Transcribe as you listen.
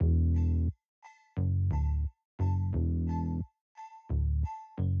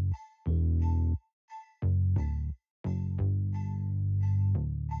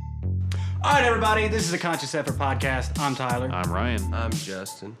All right, everybody, this is a Conscious Effort podcast. I'm Tyler. I'm Ryan. I'm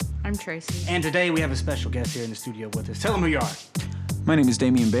Justin. I'm Tracy. And today we have a special guest here in the studio with us. Tell them who you are. My name is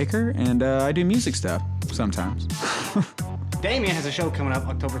Damian Baker, and I do music stuff sometimes. Damian has a show coming up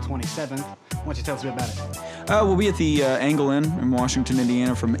October 27th. Why don't you tell us a bit about it? We'll be at the Angle Inn in Washington,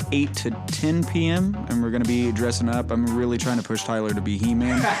 Indiana from 8 to 10 p.m., and we're going to be dressing up. I'm really trying to push Tyler to be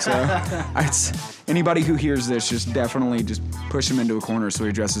He-Man, so anybody who hears this, just definitely just push him into a corner so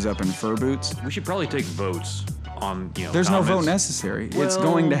he dresses up in fur boots. We should probably take votes on, There's comments. no vote necessary. It's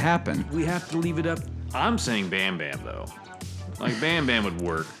going to happen. We have to leave it up. I'm saying Bam Bam, though. Like, Bam Bam would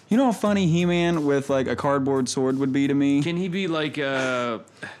work. You know how funny He-Man with, like, a cardboard sword would be to me? Can he be like a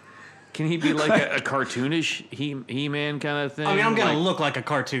cartoonish He-Man kind of thing? I mean, I'm going to look like a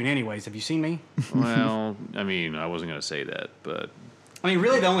cartoon anyways. Have you seen me? Well, I mean, I wasn't going to say that, but... I mean,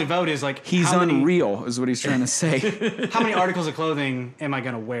 really, the only vote is, like, He's how many, unreal, is what he's trying to say. how many articles of clothing am I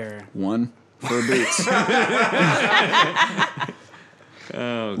going to wear? One. Fur boots.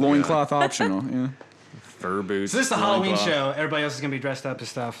 Oh, Loincloth optional, yeah. Fur boots. So this is the Halloween loincloth. show. Everybody else is going to be dressed up and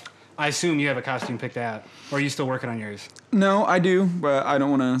stuff. I assume you have a costume picked out. Or are you still working on yours? No, I do, but I don't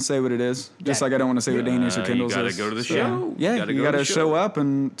want to say what it is. Just Yeah. like I don't want to say what Danish or You Kindle's gotta is. go to the So, show. Yeah, Gotta you go to got to the show show. up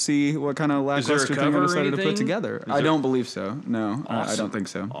and see what kind of Is there a lackluster thing cover I or decided to put anything? together. Is I there- don't believe so. No, I Awesome. don't think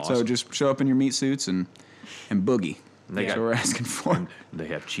so. So Awesome. just show up in your meat suits and boogie. They That's got- what we're asking for. They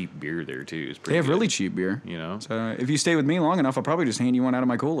have cheap beer there, too. It's They pretty have good, really cheap beer. You know? So if you stay with me long enough, I'll probably just hand you one out of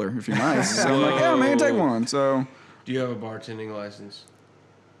my cooler if you're nice. So I'm like, yeah, man, take one. So, Do you have a bartending license?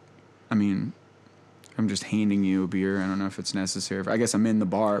 I mean, I'm just handing you a beer. I don't know if it's necessary. I guess I'm in the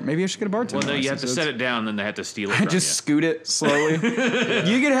bar. Maybe I should get a bartender. Well, no, you have to set it down, and then they have to steal it from Just you. scoot it slowly. You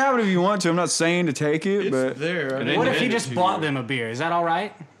can have it if you want to. I'm not saying to take it, It's but there. And then What you if he hand it just bought them a beer? Is that all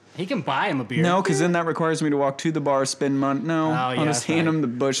right? He can buy him a beer. no, because then that requires me to walk to the bar, spend money. No, Oh, I'll yeah, just that's hand right. him the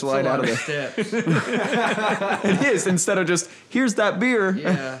bush It's a light lot out of of the. steps. It is instead of just here's that beer.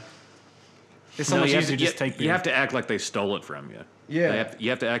 Yeah. It's so No, much you have easier to, to just take beer. you have to act like they stole it from you. Yeah. You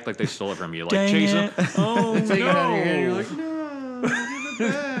have to act like they stole it from you. Like, Dang chase it. them. Oh, Take it out of your hand. You're no. like,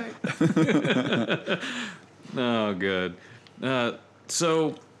 no, give it back. Oh, good.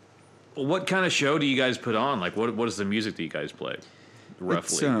 So, what kind of show do you guys put on? Like, what is the music that you guys play,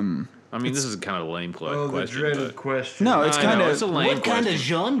 roughly? It's, I mean, this is kind of a lame Oh, the question. dreaded but- question. no, it's I kind know, of. it's a lame What kind question. of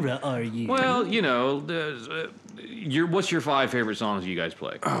genre are you? Well, you know, what's your 5 favorite songs you guys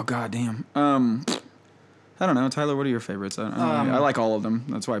play? Oh goddamn. I don't know, Tyler. What are your favorites? I like all of them.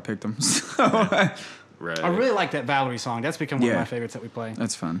 That's why I picked them. So, Right. I really like that Valerie song. That's become one of Yeah. my favorites that we play.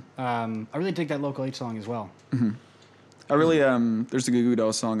 that's fun. I really dig that Local H song as well. I really there's a Goo Goo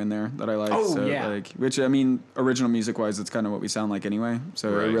Dolls song in there that I like. Oh, so, yeah. like, which I mean, original music wise, it's kind of what we sound like anyway. So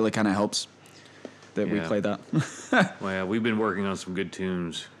Right. it really kind of helps that we Yeah. play that. Well, we've been working on some good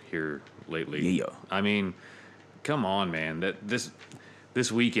tunes here lately. Yeah. I mean, come on, man.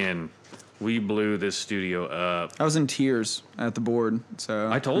 This weekend we blew this studio up. I was in tears at the board. So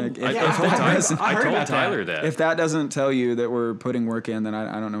I told like, I Yeah, told I Tyler, heard I told about that. Tyler that. if that doesn't tell you that we're putting work in, then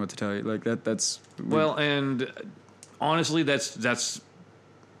I don't know what to tell you. Like that's Well, and honestly, that's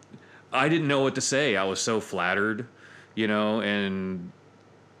I didn't know what to say. I was so flattered, you know, and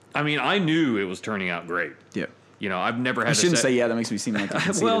I mean, I knew it was turning out great. yeah. You know, I've never had I a shouldn't se- say yeah. That makes me seem like a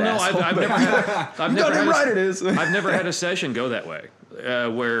conceited Well, no, asshole, I've but- never had, I've never Goddamn had right a, it is. I've never had a session go that way,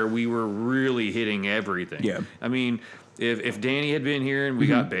 where we were really hitting everything. Yeah. I mean, if Danny had been here and we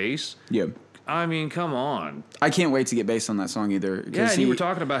got bass, Yeah. I mean, come on. I can't wait to get bass on that song either. 'cause Yeah, and you were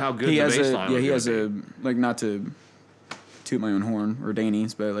talking about how good he the has bass a line yeah was he has gonna a like not to toot my own horn or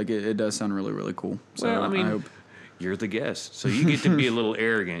Danny's, but like it does sound really really cool. So Well, I mean, hope you're the guest, so you get to be a little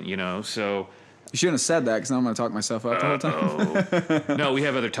arrogant, you know. So you shouldn't have said that because now I'm going to talk myself up the whole time. no, we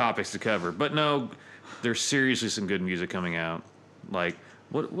have other topics to cover, but no, there's seriously some good music coming out. Like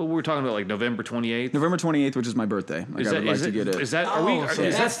what we were talking about, like November 28th. November 28th, which is my birthday. Like I would like to get it. Is that Oh, are we? so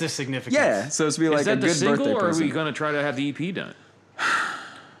is that's that, the significance. yeah, so it's be is like a that the good single, birthday or are present. we going to try to have the EP done?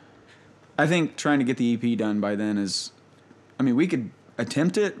 I think trying to get the EP done by then is, I mean, we could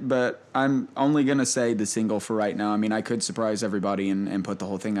attempt it, but I'm only going to say the single for right now. I mean, I could surprise everybody and put the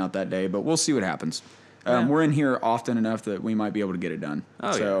whole thing out that day, but we'll see what happens. Yeah. We're in here often enough that we might be able to get it done.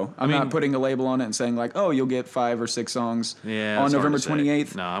 Oh, so yeah. I'm I mean- not putting a label on it and saying like, oh, you'll get 5 or 6 songs Yeah, on it's hard November to say.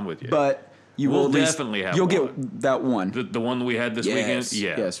 28th. No, I'm with you. But you We'll will at least, definitely have you'll one. get that one. The one that we had this weekend? Yes,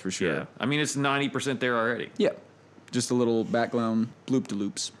 Yeah. yes, for sure. Yeah. I mean, it's 90% there already. Yeah. Just a little background bloop de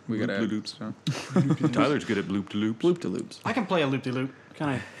loops. We got to Bloop-de-loops. so. Tyler's good at bloop to loops. Bloop de loops. I can play a loop-de-loop,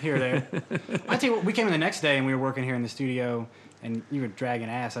 kind of here or there. I tell you what, we came in the next day and we were working here in the studio, and you were dragging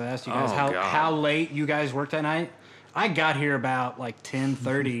ass. I asked you guys Oh, how God. how late you guys worked that night. I got here about like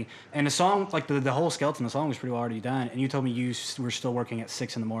 10:30, and the song, like the whole skeleton, the song was pretty well already done. And you told me you were still working at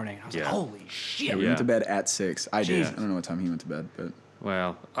 6 in the morning. I was like, Yeah. holy shit! We Yeah. went to bed at 6. I did. Jesus. I don't know what time he went to bed, but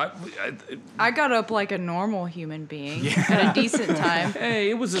Well, I got up like a normal human being at a decent time. hey,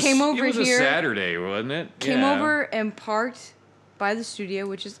 it was a Came over it was here. a Saturday, wasn't it? Came Yeah. over and parked by the studio,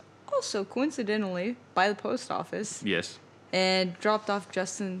 which is also coincidentally by the post office, Yes. and dropped off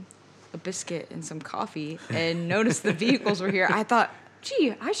Justin a biscuit and some coffee and noticed the vehicles were here. I thought,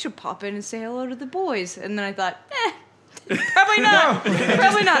 gee, I should pop in and say hello to the boys. And then I thought, probably not.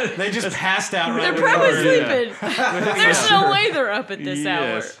 Probably not. They just passed out right They're before. probably Yeah. sleeping. There's no way they're up at this hour.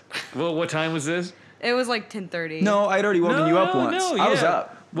 Yes. Well, what time was this? It was like 10:30. no, I'd already woken you up once. I was yeah.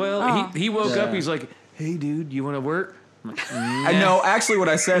 up. Well, Oh. he woke up. Yeah. He's like, "Hey, dude, you want to work?" I'm like, I know. Actually, what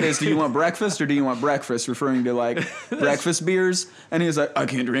I said is, "Do you want breakfast or do you want breakfast?" Referring to like breakfast beers. And he was like, "I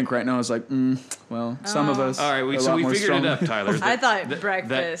can't drink right now." I was like, "Well, some of us." All right, are a so lot we more figured it strong. up, Tyler. I thought That-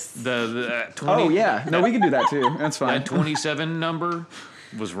 breakfast. That 20, Oh yeah, no, we can do that too. That's fine. that 27 number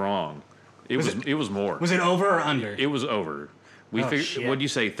was wrong. It was more. Was it over or under? It was over. We Oh, figured. shit. What'd you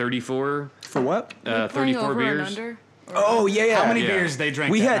say? 34. For what? Playing 34 over beers. and under? Oh yeah, yeah. How many Yeah. beers they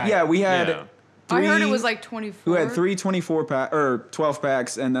drank? We that had night? yeah, we had. Yeah. I heard it three- was like 24. We had 3 24 pack or 12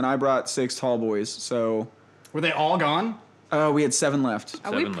 packs, and then I brought 6 tall boys. So Were they all gone? we had 7 left.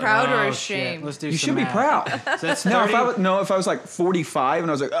 Are we 7 proud or Oh, ashamed? shit. Let's do You some should be math. proud. So that's No, 30. if I was like 45 and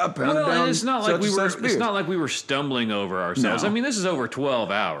I was like, up, pound it Well, down. and it's not such like we and were. such It's beers. not like we were stumbling over ourselves. No. I mean, this is over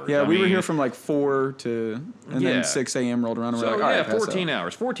 12 hours. Yeah, I we were mean, here from like 4 to, and Yeah. then 6 a.m. rolled around. And we're So like, all yeah, right, pass 14 out.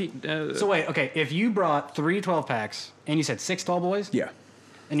 hours. 14. So wait, okay. If you brought 3 12 packs and you said 6 tall boys, Yeah.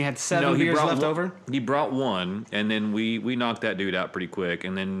 and you had 7 No, he beers brought left one, over, He brought one, and then we knocked that dude out pretty quick,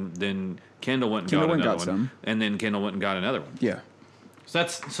 and then Kendall went and Kendall got went and another got one, some. and then Kendall went and got another one. Yeah. so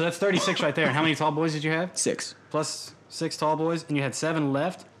that's 36 right there. And how many tall boys did you have? 6. Plus 6 tall boys, and you had 7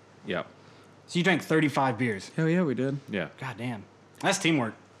 left. Yeah, So you drank 35 beers. Hell yeah, we did. yeah. God damn, that's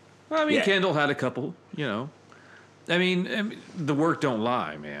teamwork. I mean, Yeah. Kendall had a couple. You know, I mean, the work don't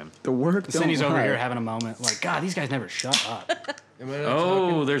lie, man. The work don't Cindy's over lie. here having a moment like, God, these guys never shut up. Am I not Oh,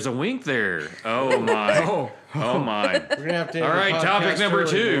 talking? there's a wink there. Oh my. Oh, Oh my. We're gonna have to end All the right, topic podcast number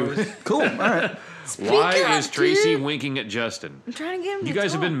early, 2. boys. Cool. All right. Why up, is Tracy dude. winking at Justin? I'm trying to get him You to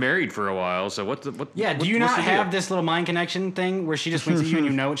guys have talk. been married for a while, so what? yeah. Do you what's not the deal? have this little mind connection thing where she just winks at you and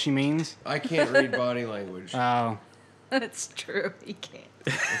you know what she means? I can't read body language. Oh, That's true. He can't.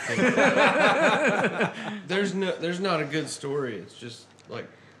 There's not a good story. It's just like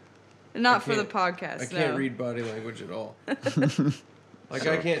Not for the can't- podcast. I can't no. read body language at all. Like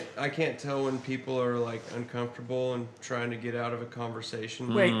I can't tell when people are like uncomfortable and trying to get out of a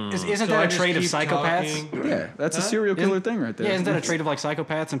conversation. wait, isn't So I that a just trait of keep psychopaths? talking. Yeah, that's a Huh? serial killer Isn't- thing right there. Yeah, isn't that a trait of like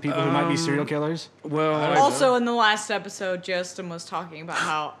psychopaths and people who might be serial killers? Well, I don't Also, in the last episode, Justin was talking about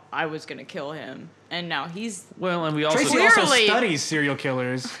how I was going to kill him. And now he's. well, and we also Tracy also Clearly. studies serial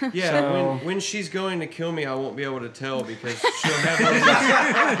killers. Yeah, So- when she's going to kill me, I won't be able to tell because she'll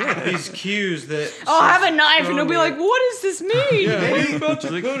have all these cues that. I'll have a she's knife, and throwing he'll be me. like, what does this mean? Yeah, are you about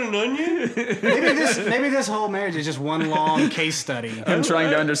to cut an onion? maybe this whole marriage is just one long case study. Him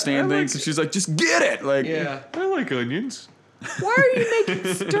trying to understand things, and she's like, just get it. Like, Yeah. I like onions. Why are you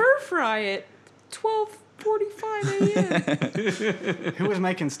making stir fry at 12:45 a.m.? Who was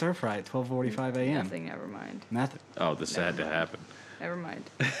making stir fry at 12:45 a.m.? Nothing, never mind. Nothing. Oh, this had to happen. Never mind.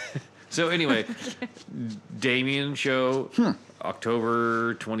 So anyway, Damien show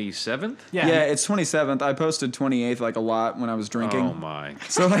October 27th. Yeah. yeah, it's 27th. I posted 28th like a lot when I was drinking. Oh my.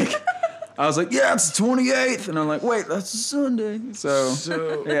 So like, I was like, yeah, it's the 28th, and I'm like, wait, that's a Sunday. So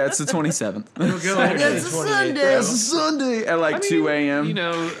yeah, it's the 27th. It'll go like That's the a 28th, Sunday. though. It's a Sunday at like 2 a.m. You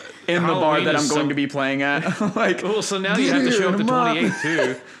know, in the bar Halloween that I'm is going some- to be playing at. Like, Well, so now you get have to here show up the in a month. 28th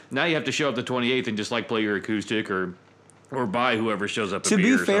too. Now you have to show up the 28th and just like play your acoustic or buy whoever shows up. To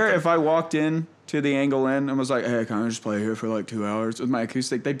be fair, if I walked in to the Angle Inn and was like, hey, can I just play here for like 2 hours with my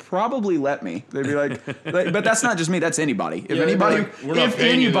acoustic, they'd probably let me. They'd be like, but that's not just me, that's anybody. If Yeah, they'd be anybody, like, "We're not if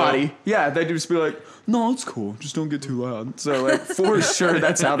paying you, anybody, yeah, they'd just be like, no, it's cool, just don't get too loud. So like, for sure,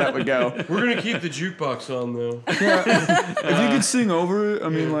 that's how that would go. We're gonna keep the jukebox on though. If you could sing over it, I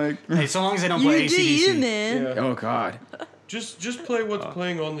mean, like, Hey, so long as they don't play ACDC. man. Yeah. oh god, Just play what's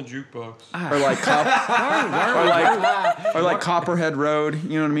playing on the jukebox. or like, or like Copperhead Road.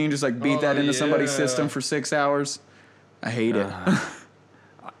 You know what I mean? Just like beat Oh, that into somebody's yeah. system for 6 hours. I hate it.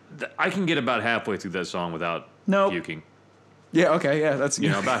 I can get about halfway through that song without Nope. puking. Yeah, okay, yeah, that's You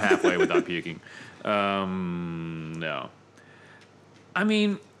know, about halfway without puking. No. I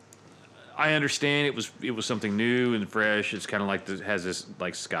mean, I understand it was something new and fresh. It's kind of like has this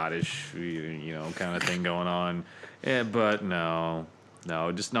like Scottish, kind of thing going on. Yeah, but no,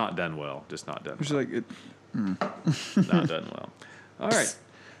 just not done well. Just not done. It's Well. like it, Not done well. All right.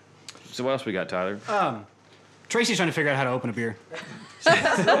 So what else we got, Tyler? Tracy's trying to figure out how to open a beer.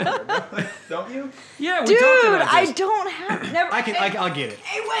 don't you? Yeah, we Dude, talked about this. I don't have. Never. I'll get it.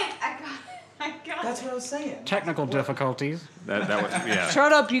 Hey, wait! I got it. That's what I was saying. Technical difficulties. That was yeah.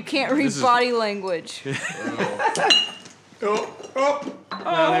 Shut up! You can't read This is- body language. Well,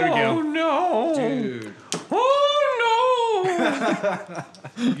 there we go. no, Dude, Oh no!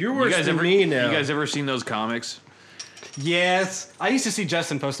 you're You worse guys than ever me now. You guys ever seen those comics? Yes. I used to see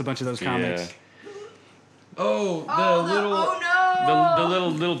Justin post a bunch of those comics. Yeah. Oh, the little. Oh no! The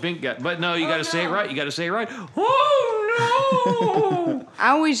little pink guy. But no, you got to say it right. You got to say it right. Oh no! I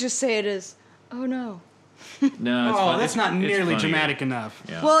always just say it as, oh no. No, it's Oh, fun. that's not It's nearly funnier. dramatic enough.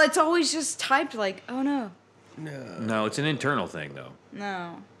 Yeah. Well, it's always just typed like, oh no. No, it's an internal thing though.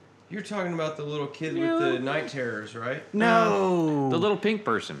 No. You're talking about the little kid with the night terrors, right? No. The little pink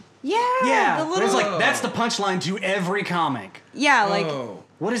person. Yeah. yeah, The but little. it's like that's the punchline to every comic. Yeah, like Oh.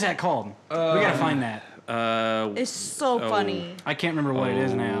 What is that called? We gotta find that. it's so funny. I can't remember what it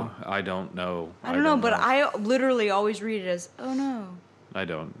is now. I don't know. I don't know, but I literally always read it as, oh no. I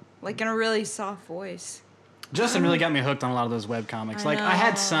don't. Like in a really soft voice. Justin really got me hooked on a lot of those web comics. I Like I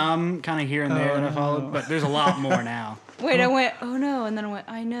had know. some kind of here and there that I followed, but there's a lot more now. Wait, I went, oh no, and then I went,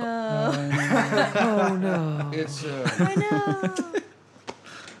 I know. Oh no. It's I know.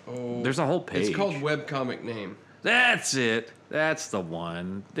 oh. There's a whole page. It's called webcomic name. That's it. That's the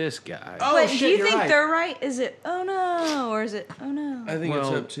one. This guy. Oh, But shit, do you you're think right. they're right? Is it, oh no, or is it, oh no? I think it's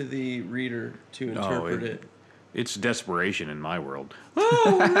Well- up to the reader to interpret it. It's desperation in my world.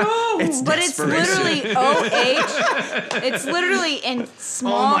 But it's literally OH. It's literally in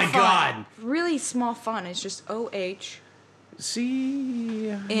small Oh my font. God. Really small font. It's just OH See,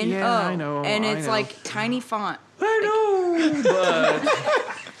 in yeah, O. I know, And I it's know. like tiny font. I know, but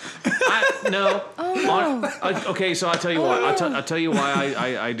no. Oh no. Okay, so I'll tell you why. I'll tell you why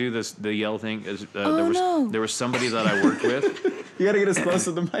I do this. The yell thing is no. there was somebody that I worked with. You gotta get as close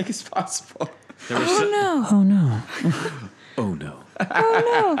to the mic as possible. There was Oh no. Oh no. oh no.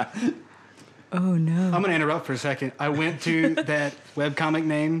 Oh no. Oh no. I'm gonna interrupt for a second. I went to that webcomic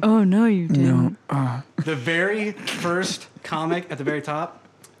name. Oh no, you didn't. The very first comic at the very top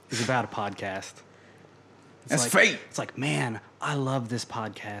is about a podcast. It's That's like, fate. It's like, man, I love this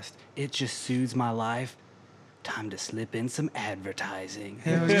podcast. It just soothes my life. Time to slip in some advertising.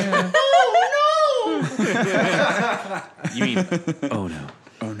 Hell yeah. You mean oh no?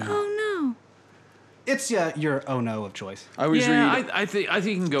 Oh no. Oh no. It's your oh no of choice. I always Yeah, read. I think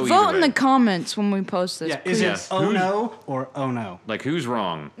you can go Vote either in way. the comments when we post this. Yeah, is Yeah. it oh no or oh no? Like who's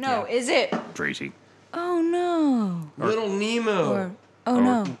wrong, No, Yeah. is it? Tracy? Oh no. Little Nemo. Or oh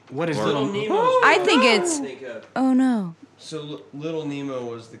no. What is Little little? Nemo. I think it's Think of. oh no. So Little Nemo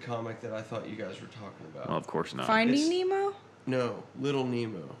was the comic that I thought you guys were talking about. Well, of course not. Finding It's- Nemo? No, Little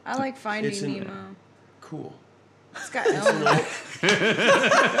Nemo. I like Finding It's an- Nemo. Cool. It's got Elmo.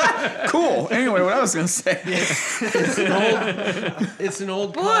 Cool. Anyway, what I was gonna say. It's an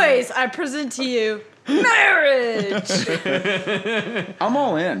old Boys, I present to you marriage. I'm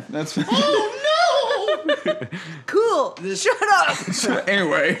all in. That's Cool. This- Shut up.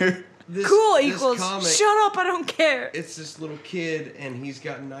 anyway. This, Cool this equals comic, shut up. I don't care. It's this little kid and he's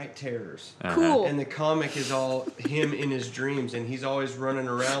got night terrors. Cool. And the comic is all him in his dreams and he's always running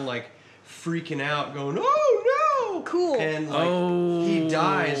around like freaking out going, "Oh no!" Cool. And like he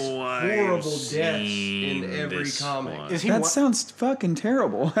dies horrible deaths in every comic. Is he? That wa- sounds fucking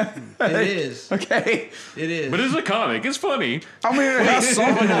terrible. It is. Okay. It is. But it's a comic. It's funny. I mean, it has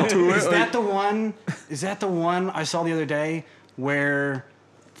something to it. Is that the one? Is that the one I saw the other day where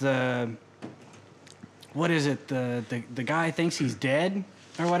the what is it? The guy thinks he's dead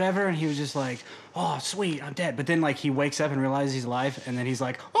or whatever, and he was just like, "Oh, sweet, I'm dead." But then like he wakes up and realizes he's alive, and then he's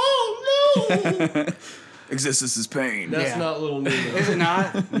like, "Oh no!" Existence is pain. That's Yeah. not Little Nemo. Is it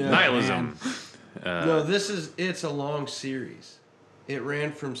not? No. Nihilism. No, it's a long series. It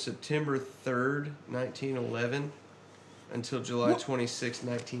ran from September 3rd, 1911 until July 26,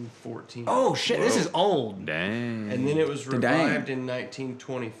 1914. Oh shit! This is old. Dang. And then it was Dang. revived in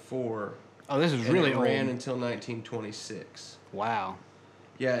 1924. Oh, this is And really it old. ran until 1926. Wow.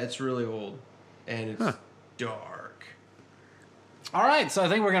 Yeah, it's really old. And it's dark. All right, so I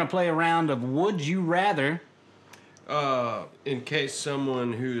think we're gonna play a round of Would You Rather. In case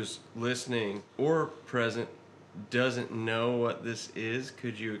someone who's listening or present doesn't know what this is,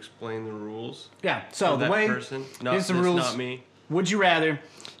 could you explain the rules? Yeah. So of the that way person? here's the that's rules. not me. Would you rather?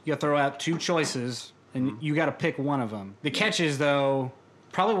 You got to throw out two choices, and you got to pick one of them. The catch is, though,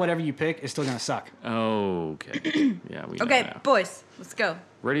 probably whatever you pick is still going to suck. Okay. Yeah, we know Okay, now. boys, let's go.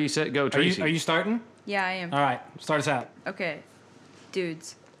 Ready, set, go, Are Tracy. you starting? Yeah, I am. All right, start us out. Okay,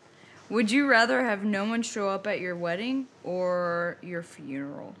 dudes. Would you rather have no one show up at your wedding or your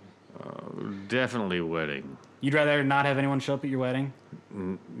funeral? Definitely wedding. You'd rather not have anyone show up at your wedding?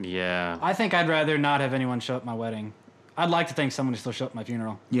 Yeah. I think I'd rather not have anyone show up at my wedding. I'd like to think someone would still show up at my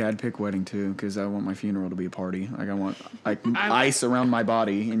funeral. Yeah, I'd pick wedding too because I want my funeral to be a party. Like I want ice around my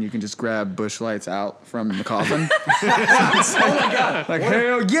body, and you can just grab Busch Lights out from the coffin. Oh my god! Like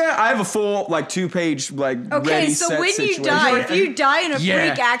hell yeah! I have a full 2-page Okay, ready so set when situation. you die, if you die in a Yeah.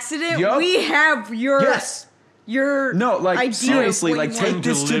 freak accident, Yup. we have your Yes. your No, idea of seriously, what you take want.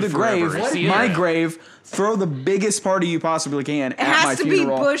 this To to the live grave, forever. my Yeah. grave. Throw the biggest party you possibly can at has my to be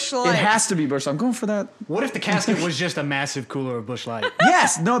funeral. Busch Light. It has to be Busch. I'm going for that. What if the casket was just a massive cooler of Busch Light?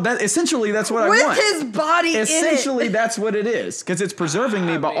 Yes, no, that essentially that's what I with want. his body Essentially, in it. that's what it is because it's preserving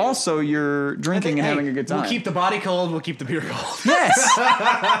me, but also you're drinking and Hey, having a good time. We'll keep the body cold. We'll keep the beer cold. Yes.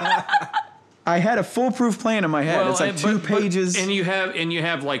 I had a foolproof plan in my head. It's like two pages. And you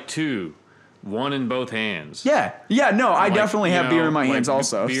have like two. One in both hands. yeah. No, I Like, definitely you have beer know, in my like hands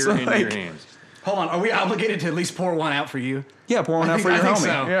also. Beer So, in like, your hands. Hold on. Are we obligated to at least pour one out for you? Yeah, pour one I out think, for your I homie. think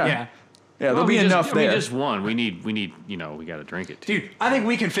so. Yeah. Yeah. There'll be enough there. We just one. We need. We got to drink it too. Dude, I think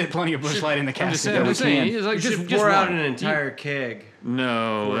we can fit plenty of Busch Light in the I'm just casket. saying. I'm we just saying. can. It's like You just should just pour out one. an entire keg.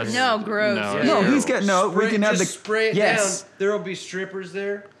 No, that's No, gross. No, No, that's he's got no. We can have the Just spray it yes. down. There will be strippers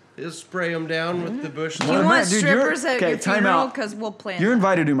there. They'll spray them down with the Busch You Light. man, want dude, you're- strippers at okay, your time funeral? out. Because we'll plan. You're that.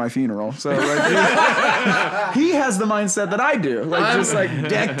 invited to my funeral, so he has the mindset that I do, just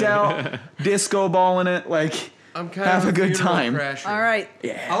decked out, disco ball in it, I'm kind have of a good funeral time. crasher. All right.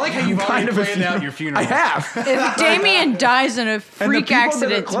 I like how you've kind already of a planned out funeral. your funeral. I have. If Damien dies in a freak people that are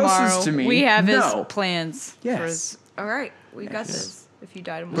accident closest tomorrow, to me we have know. his plans. Yes. For his, all right, we got this. If you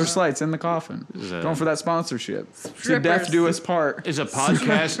die tomorrow. Busch Lights in the coffin. a- Going for that sponsorship. To Strippers. death do us part. Is a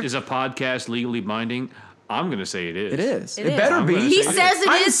podcast legally binding? I'm gonna say it is. It is. It It is. better I'm be. gonna He say says it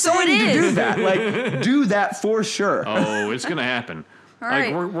I'm is, so it saying to do is. that. Do that for sure. Oh, it's gonna happen. All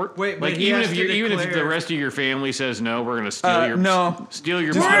Like right. we're Wait, but like he even has if to you even if the declare- rest of your family says no, we're gonna steal your no. steal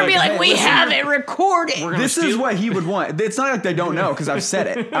your Just We're gonna be like, Hey, we listen, have it recorded. We're gonna This is steal- what he would want. It's not like they don't know because I've said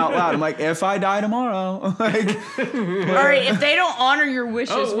it out loud. I'm like, if I die tomorrow, All right, if they don't honor your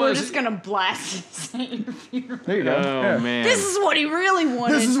wishes, Oh, we're was just it- gonna blast it at your funeral. there you go. Oh Yeah. man. This is what he really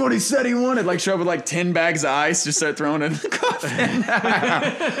wanted. This is what he said he wanted. Show up with 10 bags of ice, just start throwing it in the coffin.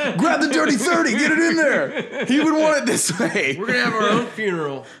 Grab the dirty 30, get it in there. He would want it this way. We're gonna have our own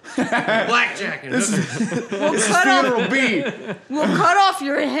funeral. Blackjack and hookers. we'll, This is cut off, funeral B. we'll cut off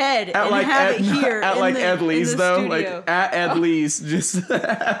your head At and have it here at in the, Ed Lee's in the though, studio. at Ed Lee's, just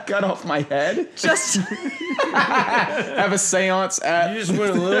cut off my head. Just Have a seance at. You just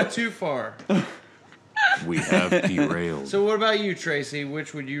went a little too far. we have derailed. So what about you, Tracy?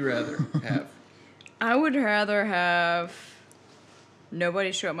 Which would you rather have? I would rather have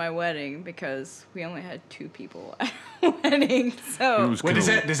nobody show at my wedding because we only had 2 people at our wedding. So Who's Wait, cool?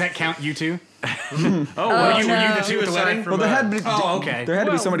 does that count you two? Oh, Oh, well, Were you no. the two at the Aside wedding? from Well, there had to be. Oh, okay. There had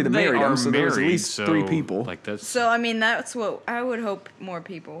to be somebody that they married are him, so there was at married, least so, 3 people. Like that's. So I mean that's what I would hope more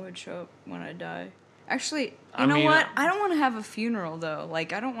people would show up when I die. Actually, you know mean, what? I don't want to have a funeral though. I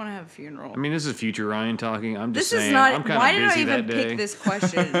don't want to have a funeral. I mean, this is future Ryan talking. I'm just This saying. is not. I'm kind Why of did I busy even that day. pick this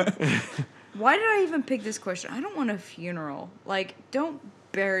question? Why did I even pick this question? I don't want a funeral. Don't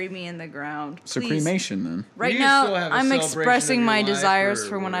bury me in the ground. So please. cremation then. Right You now, still have a I'm celebration expressing of your my life desires or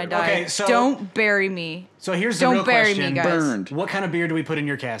for when I whatever. die. Okay, so- Don't bury me. So here's the Don't real bury question. me, guys. Burned. What kind of beer do we put in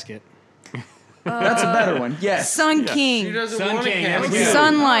your casket? That's a better one. Yes. Sun She King, doesn't Sun want King, a there we casket. go.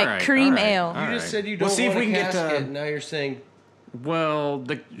 Sunlight, All right, Cream all right, Ale. all You right. just said you We'll don't see if want we a can get to- casket. Now you're saying Well,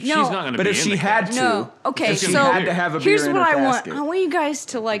 she's No. not going to be. But if in she the had casket. to, No. Okay, if she so had to have a beer here's in what her I want. casket. I want you guys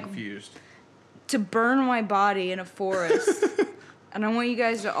to confused. to burn my body in a forest. And I want you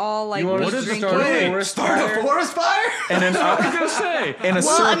guys to all You want be us to drinking. start a Wait, forest start fire? a forest fire? And then I was gonna say. in a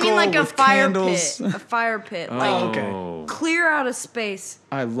Well, circle I mean like a with fire candles. pit. A fire pit. Oh, Like okay. clear out a space.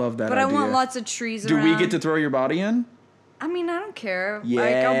 I love that But idea. I want lots of trees Do around. we get to throw your body in? I mean, I don't care. I'll be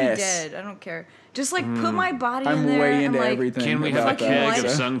Yes. dead. I don't care. Just put my body I'm in there way and into like everything. Can we have a about fucking keg light of it.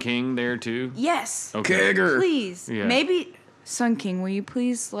 Sun King there too? Yes. Okay. Kegger. Please. Yeah. Maybe Sun King, will you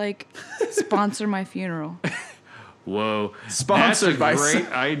please sponsor my funeral? Whoa. Sponsored by That's a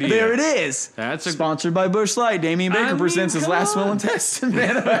great idea. There it is. That's a Sponsored by Busch Light. Damien Baker I mean, presents his come last will on. and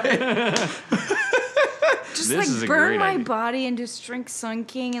testament. Just This is a burn great my idea. body and just drink Sun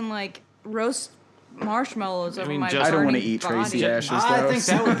King and roast marshmallows over mean, my just- I don't want to burning eat Tracy body. Ashes, I though. think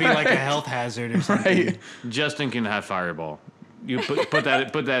that would be like a health hazard or something. Right. Justin can have Fireball. You put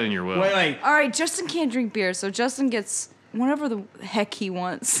that in your will. Wait. All right, Justin can't drink beer, so Justin gets whatever the heck he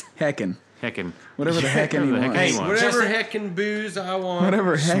wants. Heckin'. Heckin'. Whatever the heckin' he Whatever the heck wants. he wants. Whatever Justin- heckin' booze I want.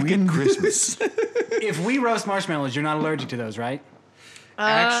 Whatever heckin' Christmas. If we roast marshmallows, you're not allergic to those, right?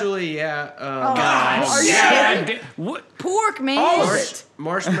 Actually, yeah. Are you kidding? What? Pork, man. All of it.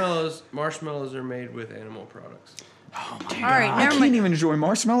 Marshmallows are made with animal products. All right, I never can't mind. even enjoy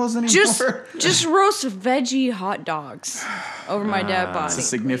marshmallows anymore. Just roast veggie hot dogs over my dead body. It's a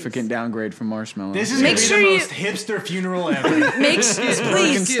significant downgrade from marshmallows. This is Make gonna sure be the you- most hipster funeral ever. Please,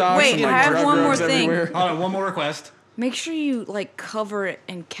 Birkenstocks wait. and, like, I have drug one more rugs thing. everywhere. Hold on, one more request. Make sure you like cover it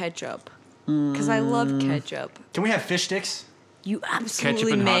in ketchup, because I love ketchup. Can we have fish sticks? You Ketchup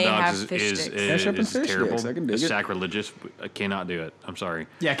absolutely and may hot have dogs fish is sticks. Ketchup and fish terrible. sticks, I can dig It's it. sacrilegious. I cannot do it. I'm sorry.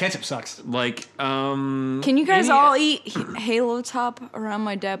 Yeah, ketchup sucks. Like, Can you guys all eat Halo Top around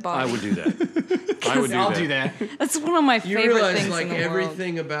my dead body? I would do that. I would do I'll that. do that. That's one of my You favorite realize things like in the world.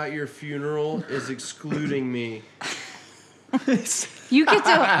 everything about your funeral is excluding me. You get to.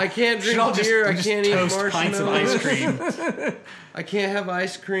 I can't drink Should all just, beer. I just can't eat toast pints of marshmallows. ice cream. I can't have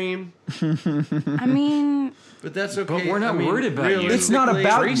ice cream. I mean, But that's okay. But we're not I mean, worried about you. It's not realistically,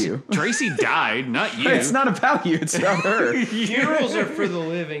 about Tracy, you. Tracy died, not you. It's not about you. It's about her. Funerals are for the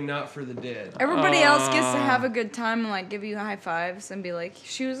living, not for the dead. everybody else gets to have a good time and like give you high fives and be like,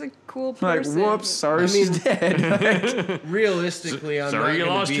 she was a cool Like, person. whoops, sorry I mean- she's dead. Realistically, I'm Sorry not you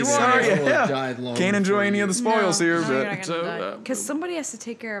going lost to be your there. wife. I will Yeah. have died long Can't enjoy before any you. of the spoils here, you're but not So, gonna die. Because somebody has to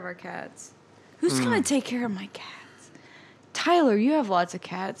take care of our cats. Who's gonna take care of my cats? Tyler, you have lots of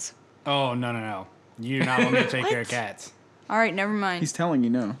cats. Oh, no. You do not want me to take care of What? cats. All right, never mind. he's telling you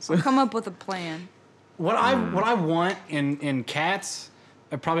no. So Come up with a plan. What I want in cats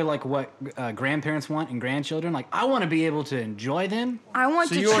are probably like what grandparents want in grandchildren. Like, I want to be able to enjoy them. I want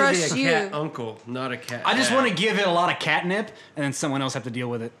So to you want trust to be you. a cat uncle, not a cat. I just dad. want to give it a lot of catnip, and then someone else have to deal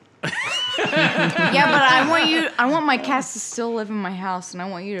with it. Yeah, but I want my cats to still live in my house, and I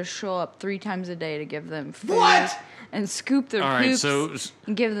want you to show up 3 times a day to give them food What? and scoop their All right, poops so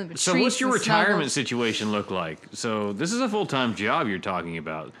and give them so treats what's your and retirement snuggles. situation look like? So this is a full time job you're talking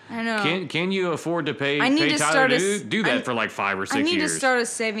about. I know. Can you afford to pay I need pay to Tyler start a to s- do that for like 5 or 6 I need years? to start a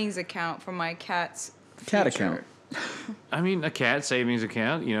savings account for my cat's cat future. account. I mean, a cat savings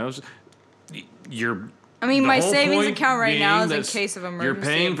account. You know, you're. I mean, the my whole savings point account right now being is in that's- case of emergency. You're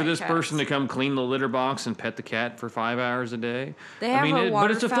paying of for my this cats. person to come clean the litter box and pet the cat for 5 hours a day. They have a but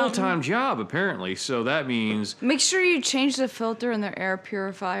water it's a full fountain. time job apparently. So that means Make sure you change the filter in their air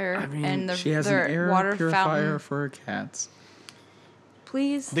purifier mean, and she has an their air water purifier fountain. for her cats.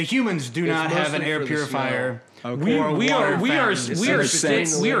 Please. The humans do not have an mostly air for the purifier. smell. we or we water are fountain. we are between the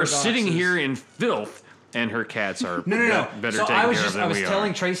we are litter sitting boxes. here in filth, and her cats are No. better So taken I was care just of I than was we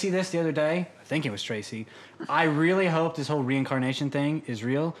telling are. Tracy this the other day. I think it was Tracy. I really hope this whole reincarnation thing is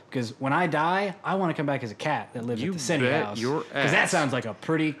real because when I die, I want to come back as a cat that lives You at the city bet house. your Because that ass. sounds like a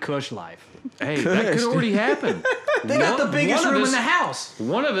pretty cush life. Hey, that could already happen. They got the biggest one of room us- in the house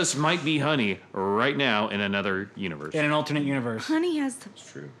One of us might be Honey right now in another universe. in an alternate universe. Honey has the.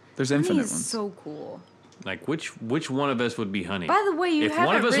 True. There's Honey infinite is ones. so cool. Like which one of us would be Honey? By the way, you if one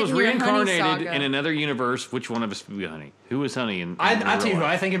of haven't us was written your Honey reincarnated saga. in another universe, which one of us would be Honey? Who is Honey in I'll real tell you who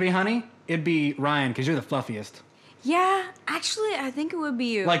life? I think it'd be, honey. It'd be Ryan because you're the fluffiest. Yeah, actually, I think it would be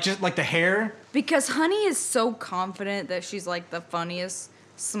you. Like just like the hair. Because Honey is so confident that she's like the funniest,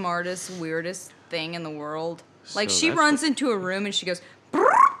 smartest, weirdest thing in the world. Like So she that's runs into a room and she goes,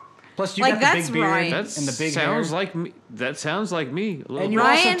 Plus you Like, got the that's big beard Ryan. That and the big sounds hair. like me. That sounds like me. A little And you bit.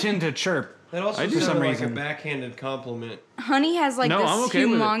 Ryan- also tend to chirp. That also I do sounded some like reason. a backhanded compliment. Honey has like No, this I'm okay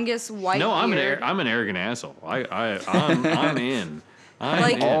with it. humongous white No, beard. I'm an arrogant asshole. I'm in. I'm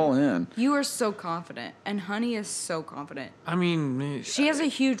Like- in. All in. You are so confident, and Honey is so confident. I mean, She has a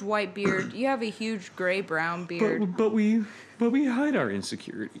huge white beard. You have a huge gray-brown beard. but we hide our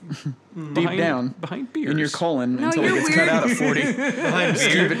insecurity Deep down. behind beers. In your colon No, until it you're gets weird. cut out at 40. Just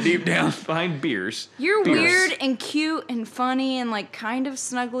keep it deep down. behind beers. You're Beers. weird and cute and funny and like kind of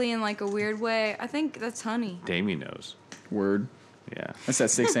snuggly in like a weird way. I think that's Honey. Damien knows. Word. Yeah. That's that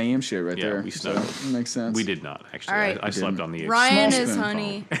 6 a.m. shit right Yeah, there. we So snuggled. that makes sense. We did not actually. All right. I slept Didn't. on the Ryan Small is spoon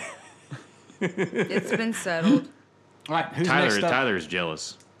Honey. It's been settled. All right, who's next up? Tyler's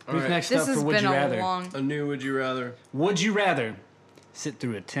jealous. Who's Alright. next This up for has Would been You a Rather? long. A new would you rather? Would you rather sit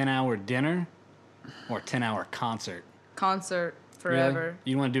through a 10-hour dinner or a 10-hour concert? Concert Really? forever.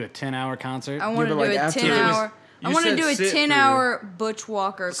 You want to do a 10-hour concert? I want to but, do like, a after 10-hour. I You want to said do a sit 10-hour Butch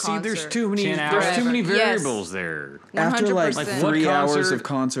Walker See, concert. there's too many. 10 There's hours. too many Yes. variables there. After like 100%. What 3 hours concert? of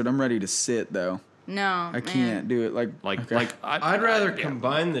concert, I'm ready to sit though. No, I can't do it. I'd rather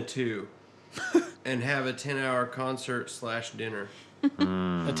combine the two and have a 10-hour concert / dinner. A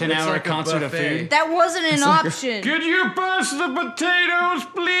 10-hour like a concert of buffet. food. That wasn't an option. Could you pass the potatoes,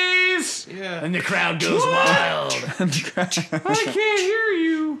 please? Yeah. And the crowd goes wild. I can't hear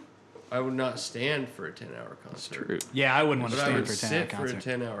you. I would not stand for a 10-hour concert. True. Yeah, I wouldn't want to But I stand would for a 10-hour sit for a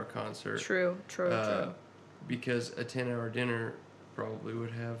concert. 10-hour concert. True. Because a 10-hour dinner probably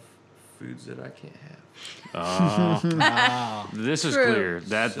would have foods that I can't have. This is True. clear.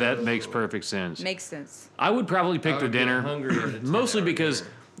 That So- makes perfect sense. Makes sense. I would probably pick I the would get dinner, hungry at a 10-hour mostly because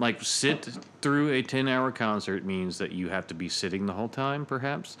dinner. like sit through a 10-hour concert means that you have to be sitting the whole time,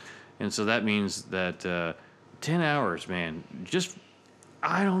 perhaps, and so that means that 10 hours, man. Just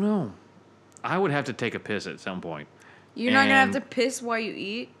I don't know. I would have to take a piss at some point. You're not gonna have And- to piss while you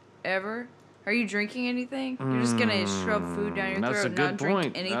eat ever. Are you drinking anything? You're just gonna shove food down your That's throat, a and good not drink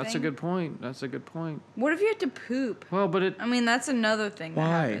point. anything. That's a good point. That's a good point. What if you had to poop? Well, but it. I mean, that's another thing that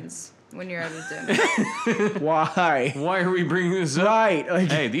Why? happens when you're at a dinner. Why? Why are we bringing this up? Right. Like,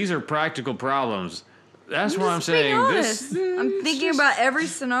 Hey, these are practical problems. That's what I'm Just being saying. honest. This, I'm thinking about every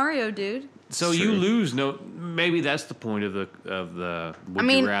scenario, dude. so you lose no. Maybe that's the point of the. Would I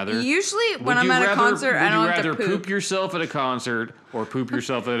mean, you rather? usually when Would I'm you at a rather- concert, I don't Would have you to rather poop. poop yourself at a concert or poop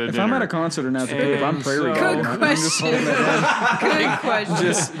yourself at a if dinner? I'm at a concert and have to poop, I'm And prairie so- dogging Good it. I'm just holding it in. Good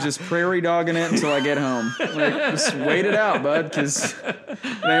question. Just prairie dogging it until I get home. Like, just wait it out, bud, because it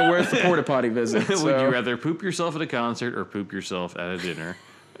ain't worth the porta potty visit. Would So. you rather poop yourself at a concert or poop yourself at a dinner?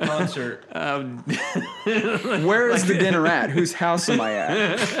 Concert. Where is the dinner at? Whose house am I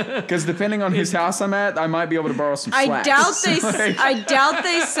at? Because depending on whose house I'm at, I might be able to borrow some I slacks. doubt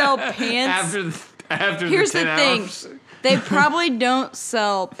they sell pants. After Here's the the 10 thing. hours. They probably don't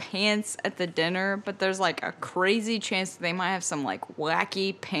sell pants at the dinner, but there's like a crazy chance that they might have some like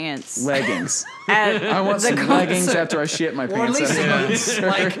wacky pants leggings. at I want the some concert. leggings after I shit my Or at pants. least out. some,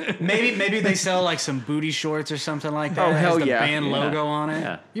 like maybe they sell like some booty shorts or something like that. Oh, that has hell the yeah. band Yeah. logo on it.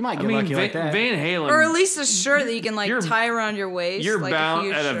 Yeah. You might I get mean, lucky like Van, that. Van Halen. Or at least a shirt that you can like You're- tie around your waist. You're like bound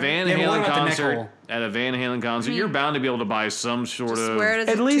huge at a shirt. Van Yeah, but what Halen about the neck concert. hole? At a Van Halen concert, you're bound to be able to buy some sort Just of. wear it as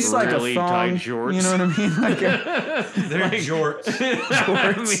At a least tube. like Really a thong. tight shorts. You know what I mean? Like a, They're jorts.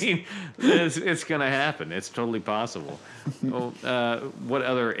 I mean, it's gonna happen. It's totally possible. Well, what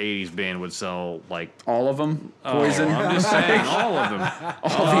other '80s band would sell like all of them. Poison. Oh, I'm just saying, all of them.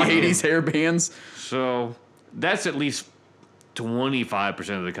 all the 80s hair bands. So that's at least 25%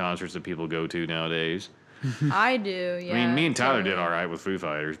 of the concerts that people go to nowadays. I do, yeah. I mean, me and Tyler did totally. all right with Foo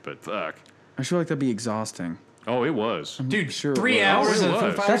Fighters, but fuck. I feel like that'd be exhausting. Oh, it was. Dude, Sure it 3 was. hours It of Foo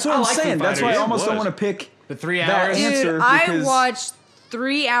was. Fighters. That's what I I'm like Foo saying. That's why I Fighters. almost don't was. want to pick The 3 that hours. answer. Dude, I because- watched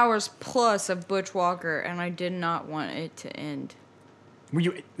 3 hours plus of Butch Walker, and I did not want it to end. Were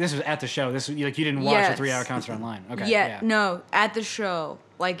you? This was at the show. This was, like you didn't watch a Yes. 3-hour concert online. Okay. Yeah, no, at the show,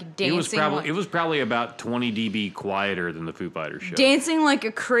 like dancing. It was probably about 20 dB quieter than the Foo Fighters show. dancing like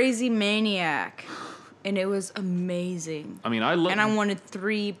a crazy maniac, and it was amazing. I mean, I love. And I wanted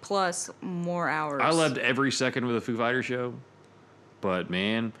 3+ more hours. I loved every second of the Foo Fighters show, but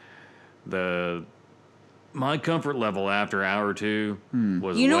man, my comfort level after hour 2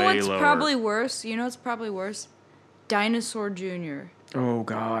 was You know way what's lower. probably worse? Dinosaur Jr. Oh,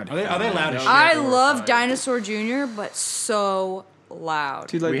 God. Are they loud as shit? I they were love fine. Dinosaur Jr., but so loud.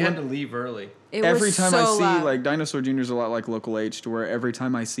 Dude, like, We had when- to leave early. It every was time so I see, loud. like, Dinosaur Jr.'s a lot like Local H, to where every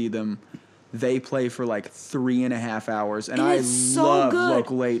time I see them, they play for, like, 3.5 hours. And And I it's so love good.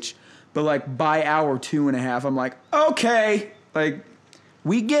 Local H. But, like, by hour 2.5, I'm like, okay. Like,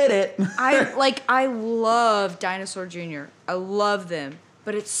 we get it. I love Dinosaur Jr. I love them,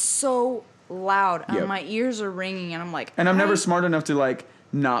 but it's so loud. Yep. And my ears are ringing, and I'm like, And I'm never I- smart enough to, like,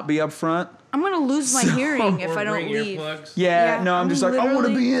 not be up front. I'm gonna lose my hearing if Or I don't bring leave. earplugs. Yeah, Yeah, no, I'm just like, I want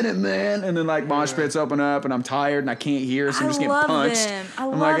to literally- be in it, man. And then, like, mosh pits open up, and I'm tired, and I can't hear, so I'm I just getting love punched. them. I I'm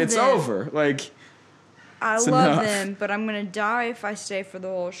love like, it's them. over. Like, I It's love enough. them, but I'm gonna die if I stay for the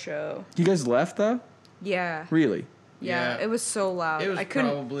whole show. you guys left, though? Yeah, Really? yeah, Yeah. it was so loud. It was I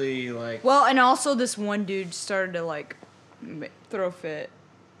couldn't. probably like Well, and also this one dude started to like throw a fit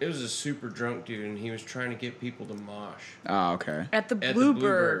it was a super drunk dude, and he was trying to get people to mosh. Oh, okay. at the At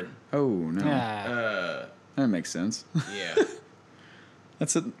Bluebird. Oh, no. Yeah. That makes sense. Yeah.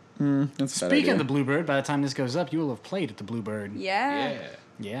 That's a that's a bad Speaking idea. of the Bluebird, by the time this goes up, you will have played at the Bluebird. Yeah. Yeah.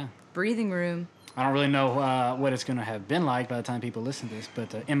 Yeah. Breathing room. I don't really know what it's going to have been like by the time people listen to this,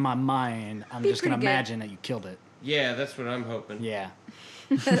 but in my mind, I'm Be just going to pretty good. imagine that you killed it. Yeah, that's what I'm hoping. Yeah.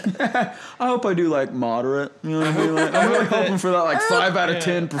 I hope I do like moderate. You know what I mean? Like, I'm really hoping for that like 5 out of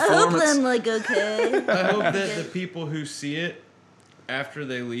 10 performance. like okay. I hope that the people who see it after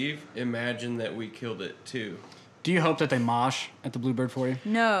they leave, imagine that we killed it too. Do you hope that they mosh at the Bluebird for you?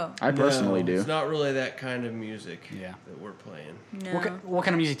 No. I personally do. It's not really that kind of music Yeah. that we're playing. No. What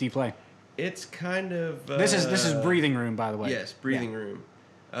kind of music do you play? It's kind of This is Breathing Room, by the way. Yes, Breathing Room.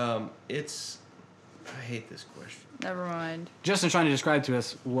 It's I hate this question. Never mind. Justin's trying to describe to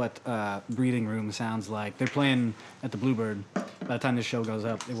us what Breathing Room sounds like. They're playing at the Bluebird. By the time this show goes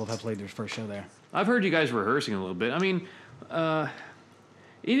up, they will have played their first show there. I've heard you guys rehearsing a little bit. I mean,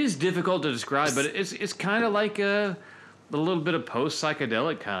 it is difficult to describe, but it's kind of like a little bit of post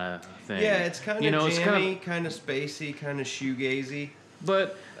psychedelic kind of thing. Yeah, it's kind of you know, jammy, it's kind of spacey, kind of shoegazy.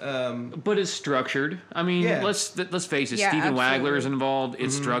 but it's structured. I mean, Yeah. let's face it. Yeah, Steven absolutely. Wagler is involved.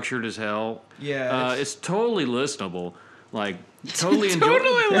 It's structured as hell. Yeah, it's totally listenable. Like totally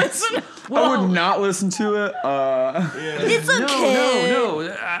enjoyable. listen. I would not listen to it. It's okay.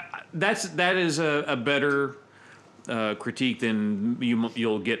 No. That is a better critique than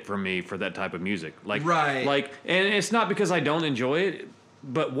you'll get from me for that type of music. Like, Right. Like, and it's not because I don't enjoy it,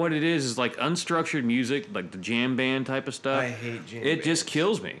 but what it is like unstructured music, like the jam band type of stuff. I hate jam It just bands.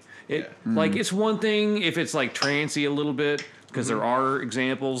 kills me. Like it's one thing if it's like trancy a little bit. Because there are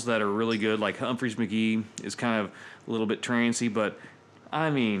examples that are really good, like Humphreys McGee is kind of a little bit trancy, but I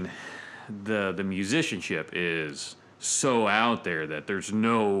mean, the musicianship is so out there that there's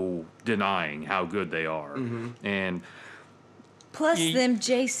no denying how good they are. And Plus Ye- them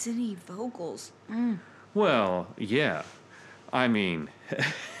Jay City vocals. well, yeah, I mean,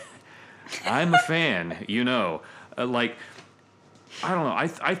 I'm a fan, you know, like. I don't know.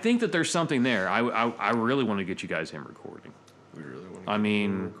 I think that there's something there. I really want to get you guys him recording. We really want to I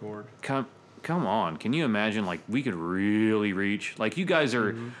mean, record. come on. Can you imagine, like, we could really reach... Like, you guys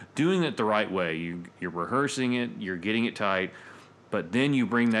are doing it the right way. You're rehearsing it. You're getting it tight. But then you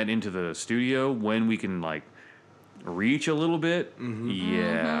bring that into the studio when we can, like, reach a little bit.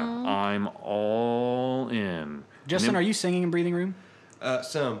 Yeah, I'm all in. Justin, are you singing in Breathing Room?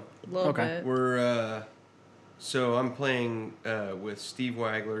 Some. A little Okay. bit. We're so I'm playing with Steve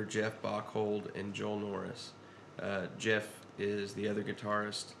Wagler, Jeff Bockhold, and Joel Norris. Jeff is the other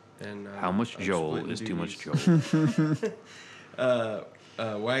guitarist, and How much I'm Joel splitting is too much duties. Joel?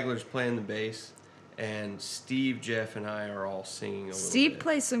 Wagler's playing the bass, and Steve, Jeff, and I are all singing a little Steve bit.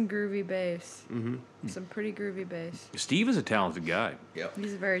 plays some groovy bass. Some pretty groovy bass. Steve is a talented guy. Yep.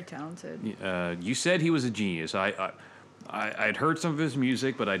 He's very talented. You said he was a genius. I'd heard some of his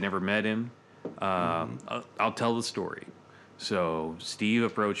music, but I'd never met him. I'll tell the story. So Steve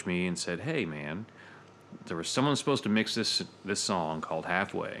approached me and said, "Hey, man, there was someone supposed to mix this song called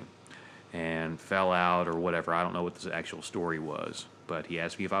Halfway, and fell out or whatever. I don't know what the actual story was, but he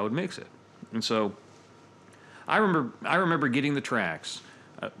asked me if I would mix it, and so I remember getting the tracks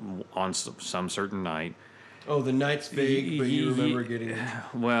on some certain night." Oh, the night's vague, but you remember getting it.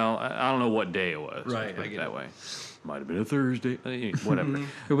 Well, I don't know what day it was. Right, put I it get that it. way. Might have been a Thursday. Whatever.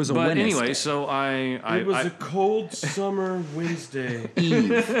 It was a But Wednesday. anyway, so It was a cold summer Wednesday.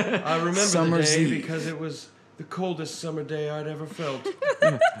 I remember Summer's the day Eve. because it was the coldest summer day I'd ever felt.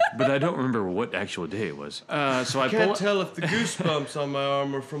 but I don't remember what actual day it was. So I Can't pull. tell if the goosebumps on my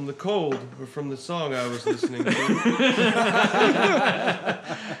arm are from the cold or from the song I was listening to.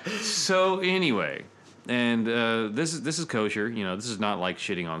 So anyway, and this is kosher. You know, this is not like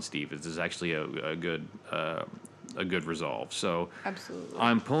shitting on Steve. This is actually a good resolve. So Absolutely.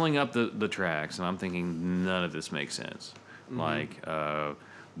 I'm pulling up the tracks, and I'm thinking none of this makes sense. Like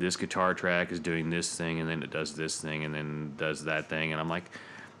this guitar track is doing this thing, and then it does this thing, and then does that thing, and I'm like,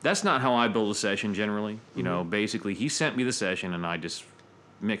 that's not how I build a session generally. You know, basically he sent me the session, and I just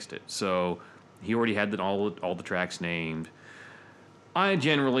mixed it. So he already had all the tracks named. I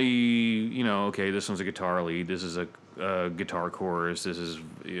generally, you know, okay, this one's a guitar lead, this is a guitar chorus, this is,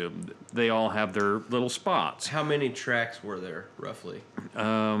 you know, they all have their little spots. How many tracks were there, roughly?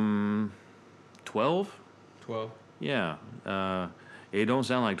 12? 12? Yeah. It don't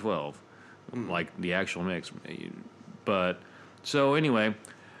sound like 12, like the actual mix. But, so anyway,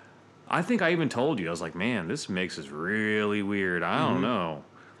 I think I even told you, I was like, man, this mix is really weird. I don't know.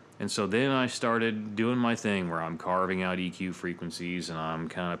 And so then I started doing my thing where I'm carving out EQ frequencies and I'm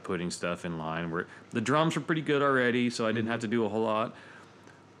kind of putting stuff in line where the drums were pretty good already, so I didn't have to do a whole lot.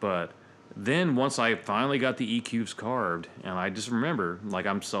 But then once I finally got the EQs carved, and I just remember, like,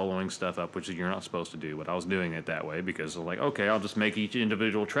 I'm soloing stuff up, which you're not supposed to do, but I was doing it that way because I'm like, okay, I'll just make each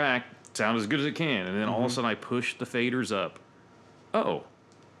individual track sound as good as it can. And then all of a sudden I push the faders up. Oh,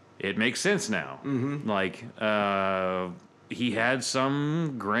 it makes sense now. Like, he had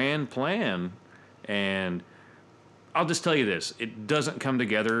some grand plan, and I'll just tell you this, it doesn't come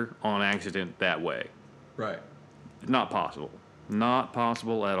together on accident that way. Right. Not possible. Not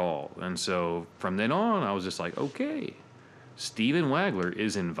possible at all. And so from then on, I was just like, okay, Steven Wagler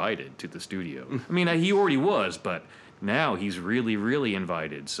is invited to the studio. I mean, he already was, but now he's really, really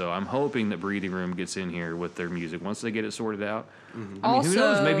invited. So I'm hoping that Breathing Room gets in here with their music once they get it sorted out. I mean, who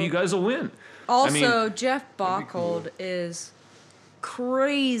knows? Maybe you guys will win. Also, Jeff Bockhold is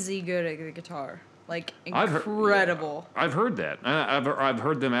crazy good at the guitar. Like, incredible. I've heard that. I've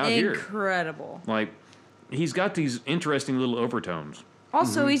heard them out here. Incredible. Like, he's got these interesting little overtones.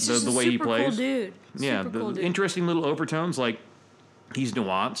 Also, he's just The a way he super plays. cool dude. Yeah, Super cool the dude. interesting little overtones. Like, he's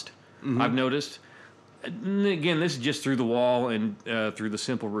nuanced. I've noticed. And again, this is just through the wall and through the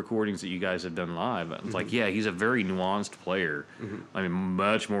simple recordings that you guys have done live. It's like, yeah, he's a very nuanced player. I mean,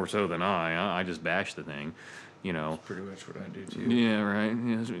 much more so than I just bash the thing, you know. Pretty much what I do too. Yeah, right.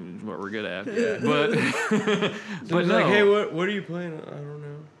 Yeah, that's what we're good at. But But no. like, hey, what are you playing? I don't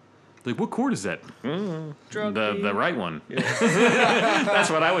know. Like, what chord is that? Drug The dealer. right one. That's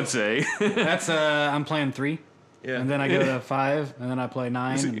what I would say. That's I'm playing 3. Yeah. And then I go to 5, and then I play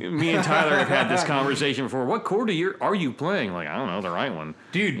 9. and- Me and Tyler have had this conversation before. What chord are you playing? Like, I don't know, the right one.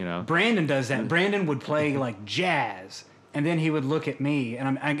 Dude, you know. Brandon does that. Brandon would play like jazz, and then he would look at me,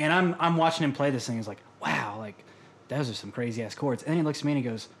 and I'm watching him play this thing. He's like, "Wow, like those are some crazy ass chords." And then he looks at me and he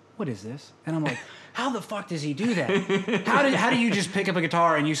goes, "What is this?" And I'm like, "How the fuck does he do that? How do you just pick up a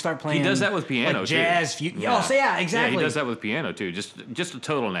guitar and you start playing?" He does that with piano, like too. jazz. Oh, so yeah, exactly. Yeah, he does that with piano too. Just a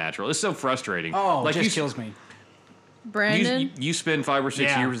total natural. It's so frustrating. Oh, like it just you, kills me. Brandon? You spend 5 or 6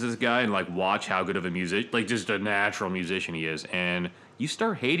 Yeah. years with this guy and like watch how good of a like just a natural musician he is, and you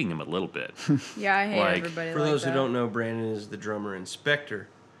start hating him a little bit. Yeah, I hate Like, everybody For like those that. who don't know, Brandon is the drummer in Spectre,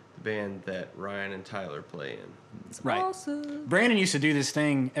 the band that Ryan and Tyler play in. Right. Awesome. Brandon used to do this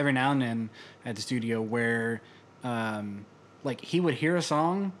thing every now and then at the studio where, like, he would hear a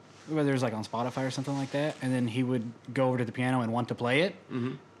song, whether it was like on Spotify or something like that, and then he would go over to the piano and want to play it,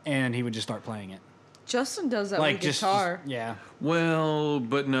 and he would just start playing it. Justin does that Like with just guitar. yeah. Well,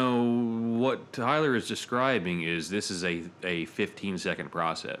 but no, what Tyler is describing is this is a 15-second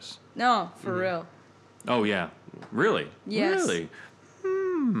process. No, for real. Oh yeah, really? Yes. Really?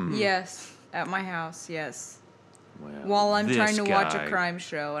 Yes. At my house, yes. Well, While I'm this trying to watch a guy- crime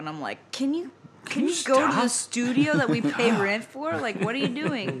show, and I'm like, can you you go to the stop? studio that we pay rent for? Like, what are you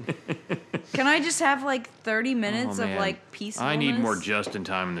doing? Can I just have like 30 minutes Oh, of man. like peacefulness? I need more Justin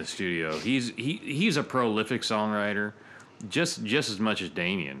time in the studio. He's a prolific songwriter, just as much as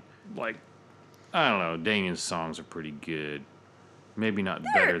Damien. Like, I don't know, Damien's songs are pretty good. Maybe not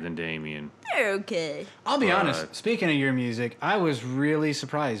better than Damien. They're okay. I'll be But- honest. Speaking of your music, I was really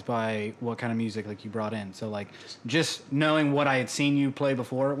surprised by what kind of music like you brought in. So like, just knowing what I had seen you play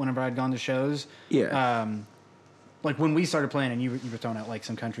before, whenever I'd gone to shows. Yeah. Like when we started playing, and you were throwing out like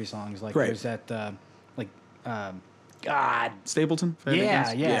some country songs. Like Right. there's that, God, Stapleton?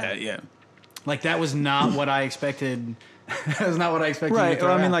 Yeah, yeah. Yeah. like that was not what I expected. That was not what I expected. You to Right. throw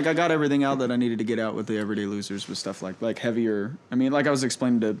Well, I mean, out. like, I got everything out that I needed to get out with the Everyday Losers with stuff like heavier. I mean, like I was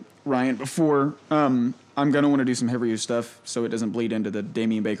explaining to Ryan before, I'm going to want to do some heavier stuff so it doesn't bleed into the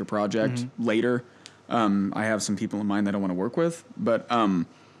Damian Baker project later. I have some people in mind that I want to work with. But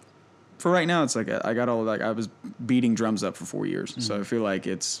for right now, it's like I got all like I was beating drums up for 4 years. So I feel like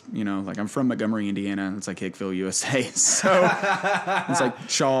it's, you know, like I'm from Montgomery, Indiana. It's like Hickville, USA. So it's like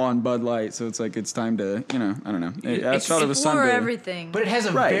Shaw and Bud Light. So it's like it's time to, you know, I don't know. I thought it was time Explore to. everything. But it has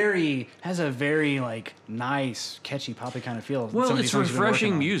a Right. very like nice, catchy, poppy kind of feel. Well, Some of these it's songs you've been working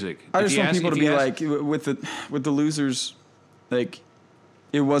refreshing on. music. I If just you want ask- people to if you be ask- like with the Losers, like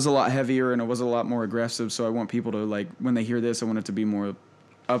it was a lot heavier and it was a lot more aggressive. So I want people to like when they hear this, I want it to be more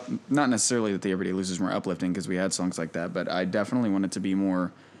up. Not necessarily that the Everyday Losers were uplifting because we had songs like that, but I definitely want it to be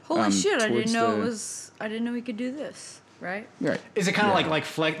more. Holy shit! I didn't towards know the- it was. I didn't know we could do this. Right? Right. Is it kind of Yeah. like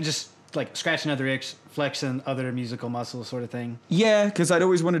flex, just like scratching other itch, flexing other musical muscles, sort of thing? Yeah, because I'd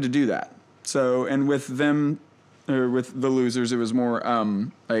always wanted to do that. So, and with them, or with the Losers, it was more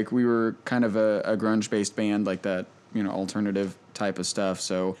like we were kind of a grunge-based band, like that, you know, alternative type of stuff.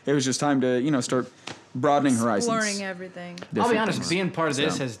 So it was just time to, you know, start broadening horizons. Exploring everything. I'll be Different honest, things. being part of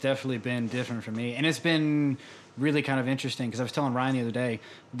this So. has definitely been different for me. And it's been really kind of interesting because I was telling Ryan the other day,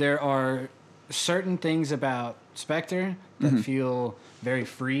 there are certain things about Spectre that feel very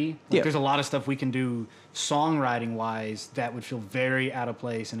free. Like Yeah. There's a lot of stuff we can do songwriting wise that would feel very out of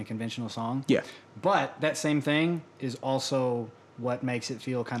place in a conventional song. Yeah. But that same thing is also what makes it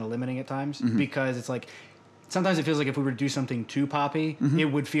feel kind of limiting at times because it's like sometimes it feels like if we were to do something too poppy, it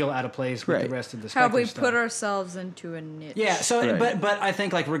would feel out of place with Right. the rest of the How Spectre we stuff. put ourselves into a niche. Yeah, so Right. but I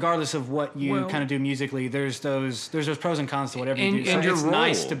think like regardless of what you Well- kind of do musically, there's those pros and cons to whatever you And- do. and So your it's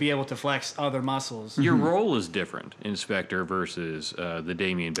nice role. to be able to flex other muscles. Your role is different in Spectre versus the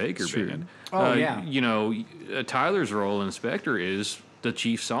Damian Baker True. band. Oh, yeah. You know, Tyler's role in Spectre is the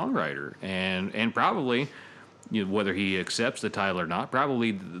chief songwriter, and probably, you know, whether he accepts the title or not,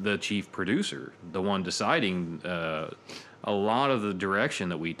 probably the chief producer, the one deciding a lot of the direction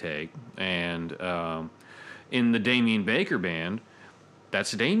that we take. And in the Damian Baker band,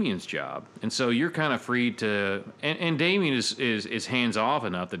 that's Damien's job, and so you're kind of free to. And Damien is hands off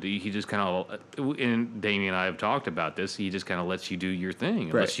enough that he just kind of. And Damien and I have talked about this. He just kind of lets you do your thing,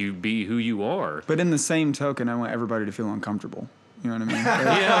 and Right. lets you be who you are. But in the same token, I want everybody to feel uncomfortable. You know what I mean?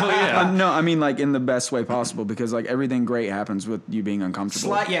 Yeah, well, yeah. No, I mean like in the best way possible, because like everything great happens with you being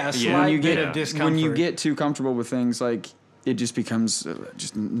uncomfortable. A slight When you bit get- of discomfort. When you get too comfortable with things, like it just becomes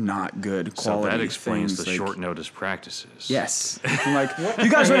just not good So quality. that explains things, the like- short notice practices. Yes. I'm like, you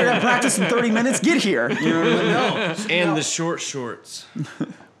guys ready to practice in 30 minutes? Get here. You know what I mean? And the short shorts.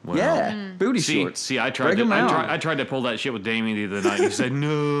 Well, Yeah. Booty shorts. See, I tried Break to 'em out. I tried to pull that shit with Damien the other night. He said,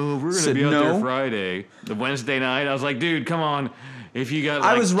 "No, we're gonna Said be out no? there Friday, the Wednesday night." I was like, "Dude, come on." If you got,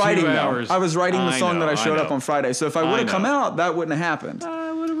 I like, was 2 writing hours, though. I was writing the song know, that I showed up know. on Friday. So if I I would have come know. out, that wouldn't have happened.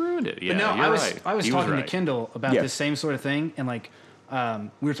 I would have ruined it. Yeah, But no, you're right. I was He talking right. to Kendall about Yeah. this same sort of thing, and like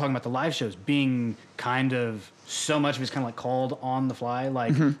we were talking about the live shows being kind of so much of it's kind of like called on the fly,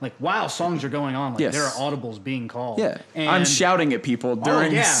 like while songs are going on, like Yes. there are audibles being called. Yeah. and I'm shouting at people Oh,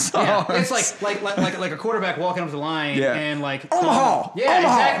 during yeah, songs. yeah. It's like a quarterback walking up the line Yeah. and like Omaha! Yeah,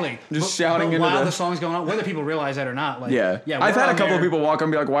 Omaha! exactly. Just shouting but into while the- the song's going on, whether people realize that or not. Like, Yeah. yeah. I've we're had a on couple of there. people walk up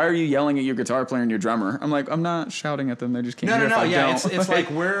and be like, why are you yelling at your guitar player and your drummer? I'm like, I'm not shouting at them. They just can't No, hear no, if no. I Yeah, don't. it's like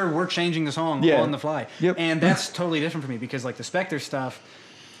we're changing the song Yeah. on the fly. Yep. And that's totally different for me because like the Spectre stuff.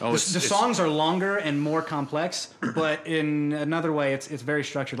 Oh, The it's- songs are longer and more complex, but in another way, it's very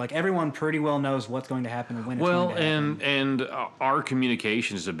structured. Like everyone pretty well knows what's going to happen and when it's Well, going to happen. and our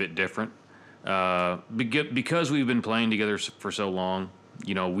communication is a bit different because we've been playing together for so long.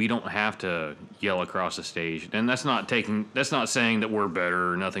 You know, we don't have to yell across the stage, and that's not saying that we're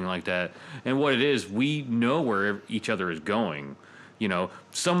better or nothing like that. And what it is, we know where each other is going. You know,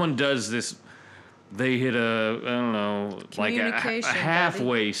 someone does this. They hit like a Communication,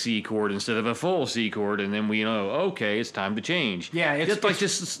 halfway C chord instead of a full C chord, and then we know, okay, it's time to change. Yeah, it's just like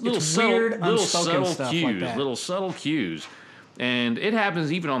it's- just little it's subtle, weird, little unspoken subtle stuff like cues, that. little subtle cues, and it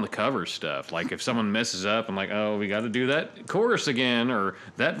happens even on the cover stuff. Like if someone messes up, I'm like, oh, we got to do that chorus again, or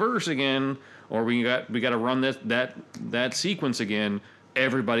that verse again, or we got to run that sequence again.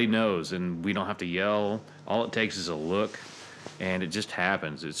 Everybody knows, and we don't have to yell. All it takes is a look, and it just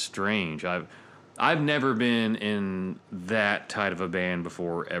happens. It's strange. I've never been in that tight of a band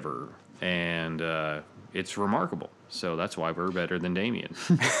before ever, and it's remarkable. So that's why we're better than Damien.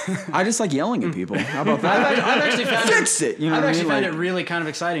 I just like yelling at people. How about that? I've actually found Fix it. You know I've what I actually mean? found it Like- really kind of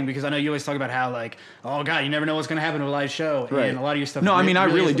exciting because I know you always talk about how like, oh god, you never know what's going to happen to a live show, Right. and a lot of your stuff. No, I mean I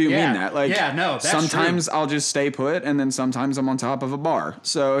really do yeah. mean that. Like, yeah, no, that's sometimes I'll just stay put, and then sometimes I'm on top of a bar.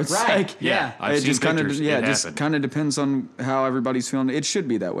 So it's Right. like, Yeah. I've it seen just kind of, pictures. yeah, It just happened. kind of depends on how everybody's feeling. It should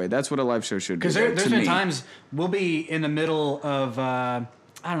be that way. That's what a live show should be. Because though, there's to been me. times we'll be in the middle of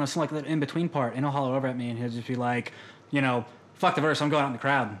I don't know, something like that in between part, and he'll holler over at me, and he'll just be like, you know, fuck the verse, I'm going out in the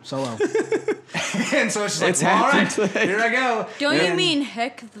crowd solo. And so it's just like, It's well, all right, happened. here I go. Don't you And mean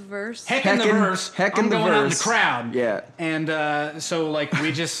heck the verse? heck in the Heckin'- verse? heckin' I'm the going out in the verse. crowd. Yeah. And so like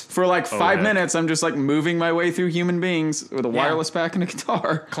we just For like 5 yeah. minutes, I'm just like moving my way through human beings with a Yeah. wireless pack and a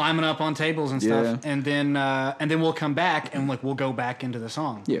guitar. climbing up on tables and stuff, Yeah. and then we'll come back and like we'll go back into the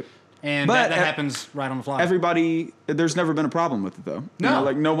song. Yep. And But that e- happens right on the fly. Everybody, there's never been a problem with it though. You No. know,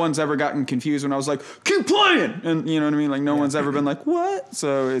 like no one's ever gotten confused when I was like, keep playing, and you know what I mean. Like no one's ever been like, what?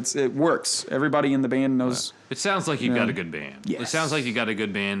 So it works. Everybody in the band knows. It sounds like you've Yeah. got a good band. It Yes. sounds like you got a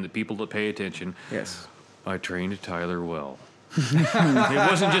good band, the people that pay attention. Yes. I trained Tyler well. It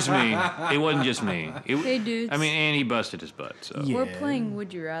wasn't just me. It wasn't just me. Hey, dudes. I mean, and he busted his butt. So Yeah. We're playing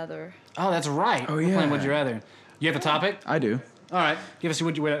Would You Rather. Oh, that's right. Oh, We're playing yeah. Would You Rather. You have a topic? I do. All right. Give us a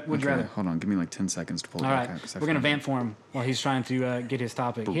would you rather. Hold on. Give me like 10 seconds to pull it All back right. up. 'cause I We're gonna forgot. vamp for him while he's trying to get his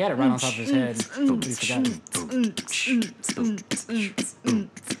topic. He had it right on top of his head. But he forgot.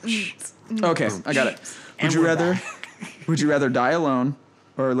 Okay, I got it. And Would you we're rather? back. Would you rather die alone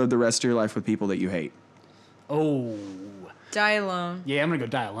or live the rest of your life with people that you hate? Oh. Die alone. Yeah, I'm gonna go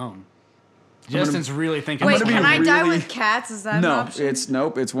die alone. Justin's really thinking. Wait, about gonna can be I die really- with cats? Is that an No, option?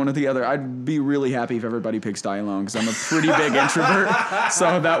 it's one or the other. I'd be really happy if everybody picks die alone because I'm a pretty big introvert.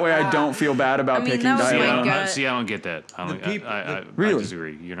 So that way I don't feel bad about I mean, picking that was die my alone. gut. See, I don't get that. I don't. people- I Really?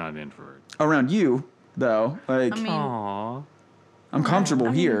 disagree. You're not an introvert. Around you, though, like I mean, Aww. I'm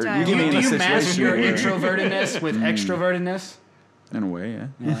comfortable here. die You get me Do in a you match situation your where, introvertedness with extrovertedness? in a way,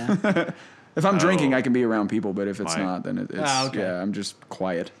 yeah. Yeah. If I'm drinking, I can be around people, but if it's My- not, then it's okay. yeah, I'm just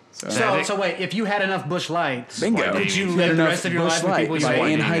quiet. So, So wait, if you had enough Bush Lights, bingo. could you Had live the enough rest of your Busch life with Light people you by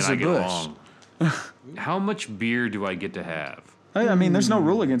hate? Anheuser-Busch. How much beer do I get to have? I mean, there's no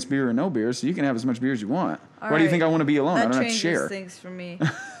rule against beer or no beer, so you can have as much beer as you want. Why do you Alright. think I want to be alone? I that don't have to changes share. things for me.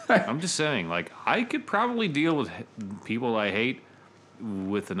 I'm just saying, like, I could probably deal with people I hate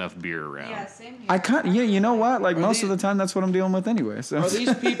with enough beer around. same here. I can't. Yeah, you know what? Like most these- of the time, that's what I'm dealing with anyway. So Are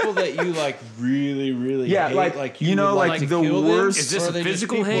these people that you like really, really Yeah, hate? like, you you know, would like to the kill them? worst- Is this Or are a they just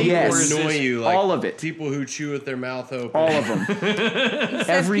physical people hate, who Yes. or is annoy this you? Like all of it. People who chew with their mouth open. all of them. He said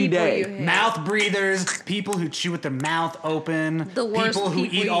every people day. you hate. Mouth breathers, people who chew with their mouth open, The worst people who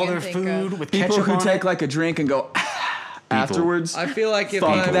people eat you all can their think food of. with People ketchup who on take it. like a drink and go afterwards. I feel like if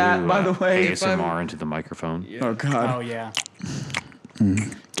Fuck I'm that, by the way. ASMR into the microphone. Oh God. Oh yeah.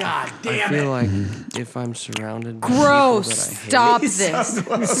 God damn it. like if I'm surrounded by Gross! Stop this!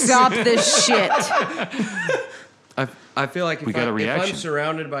 Stop this shit! I feel like We got a if I'm reaction.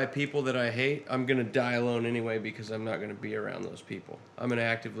 surrounded by people that I hate, I'm gonna die alone anyway because I'm not gonna be around those people. I'm gonna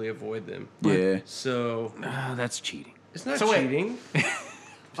actively avoid them. Yeah. So That's cheating. it's not So wait. cheating.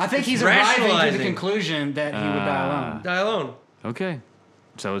 I think he's arriving to the Rationalizing. conclusion that he would die alone. Die alone. Okay,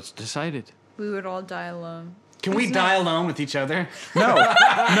 so it's decided. We would all die alone. Can we die alone with each other? No. No.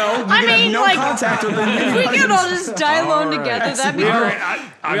 You can mean, have no like- contact with them. If we could all just die alone together, that'd be All cool.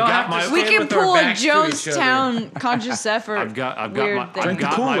 right, I've all got have to my. stand We can with our pull a backs to each other. Jonestown conscious effort. I've got weird my. thing. I've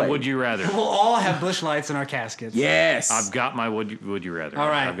got my. Kool-Aid. Would you rather? We'll all have bush lights in our caskets. Yes. I've got my. Would you rather? All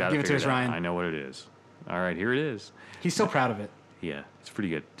right, I've got give it to figured us, out. Ryan. I know what it is. All right, here it is. He's so proud of it. Yeah, it's pretty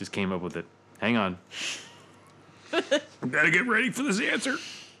good. Just came up with it. Hang on. Gotta get ready for this answer.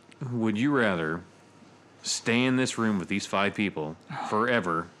 Would you rather stay in this room with these 5 people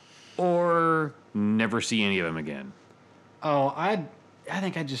forever, or never see any of them again? Oh, I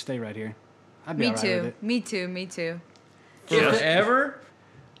think I'd just stay right here. I'd be Me all right with too. it. Me too. Me too. Forever?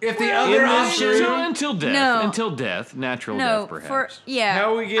 If the in other this option, room? Until death. No. Until death. Natural No, death, for perhaps. yeah.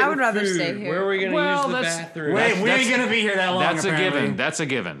 How are we getting I would rather food? stay here. Where are we gonna Well, use the that's- bathroom? wait, we that's- ain't gonna be here that long. That's a apparently. given. That's a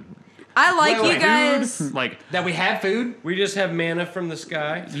given. I like Wait, you wait, guys. Like, That we have food. We just have manna from the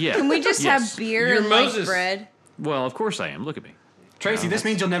sky. yeah. Can we just yes. have beer You're and like Moses. bread? Well, of course I am. Look at me. Tracy, this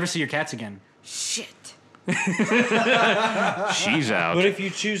means you'll never see your cats again. Shit. She's out. But if you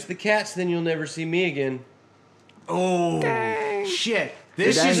choose the cats, then you'll never see me again. Oh shit!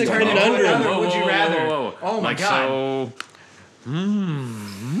 This Dang. is Dang. turning Whoa, into whoa, another. Would you rather? Oh my Like, god!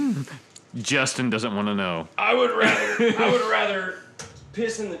 So, Justin doesn't want to know. I would rather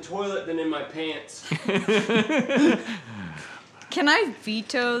piss in the toilet than in my pants. Can I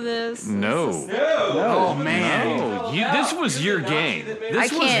veto this? No. Oh man! No. This was your game. I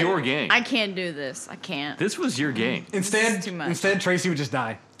This was can't. your game. I can't do this. I can't. This was your game. Instead, is too much. instead, Tracy would just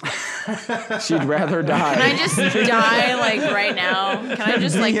die. She'd rather die. Can I just die like right now? Can I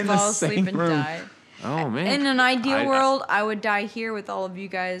just Be like in the fall asleep same and room. die? Oh, man. In an ideal I- world, I would die here with all of you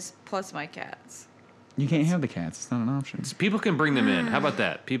guys plus my cats. You can't have the cats. It's not an option. People can bring them in. How about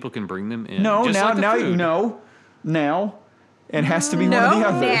that? People can bring them in. No, Just now, like the now, food. now, it has to be one No, or the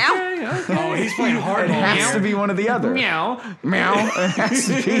other. now Oh, he's playing It hardball. has to be one or the other. Meow. Meow. It has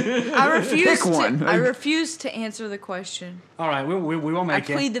to be. I refuse Pick one. to. I refuse to answer the question. All right, we will I make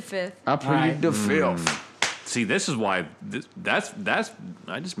it. plead the fifth. I plead Alright. the filth. See, this is why. That's.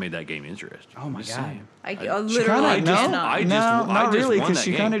 I just made that game interesting. Oh my Just god! saying. I She literally kinda, no, cannot. I just- no, I not just really, won because that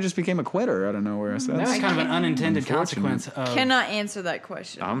she game. kind of just became a quitter out of nowhere. So That was that's kind of an unintended Unfortunate. consequence of. Cannot answer that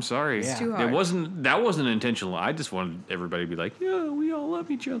question. I'm sorry. It's too It hard. wasn't. That wasn't intentional. I just wanted everybody to be like, yeah, we all love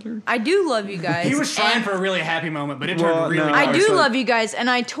each other. I do love you guys. He was trying and for a really happy moment, but it Well, turned really. no. I dark. do so- love you guys, and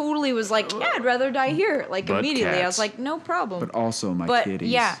I totally was like, yeah, I'd rather die here. Like But immediately, I cats. was like, no problem. but also my But kitties.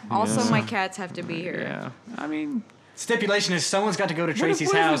 yeah, also Yeah. my cats have to be here. Yeah. I mean, Stipulation is someone's got to go to Tracy's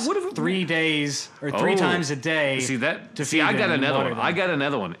what if- house what if- 3 days or 3 Oh. times a day. see that. to See, feed I got them and another water one. them. I got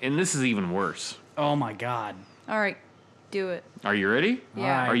another one, and this is even worse. Oh my god! All right, do it. Are you ready?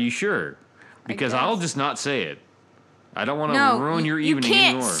 Yeah. Are you sure? Because guess. I'll just not say it. I don't want to No, ruin your you evening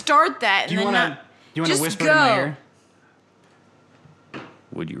can't anymore. start that Do and you then want to? not. Do you want to just whisper go. in my ear?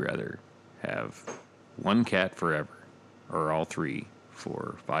 Would you rather have one cat forever, or all 3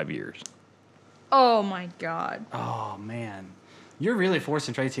 for 5 years? Oh my god. Oh man, You're really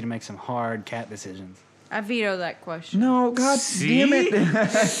forcing Tracy to make some hard cat decisions. I veto that question. No, God damn it.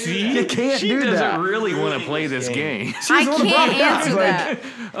 See? You can't she do doesn't that. really want to play this game. I the one who can't brought it up, answer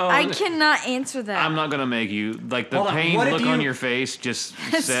like- that. I cannot answer that. I'm not gonna make you like the Hold on, pain what if look on you- your face just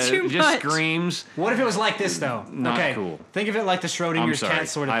That's says too just much. screams. What if it was like this though? Not okay, cool. Think of it like the Schrodinger's sorry. cat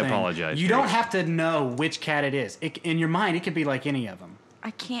sort of I thing. apologize, You don't Trace. have to know which cat it is. In your mind, it could be like any of them.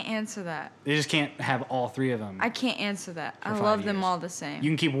 I can't answer that. You just can't have all three of them. I can't answer that. I 5 love them years. all the same. You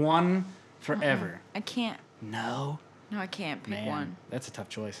can keep one forever. I can't. No, No, I can't pick man, one. that's a tough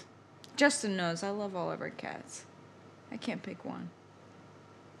choice. Justin knows I love all of our cats. I can't pick one.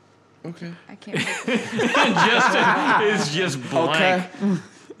 Okay. I can't pick one. Justin is just blank. Okay.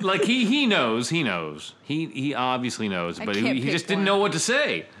 Like he knows. He obviously knows, I but can't he pick just didn't one. know what to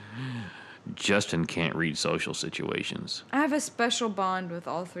say. Justin can't read social situations. I have a special bond with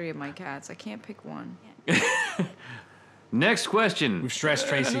all three of my cats. I can't pick one. Next question. We've stressed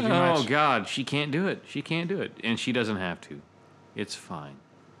Tracy too Oh much. God, she can't do it. She can't do it, and she doesn't have to. It's fine.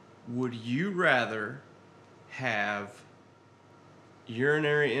 Would you rather have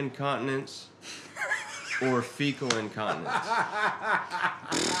urinary incontinence or fecal incontinence?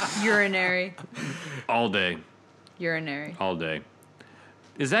 Urinary. All day, Urinary. all day.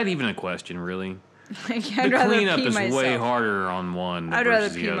 Is that even a question, really? I'd The rather cleanup pee is myself. way harder on one I'd versus rather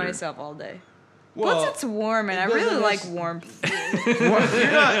the pee other. myself all day. Well, Once it's warm, and it I really doesn't like nec-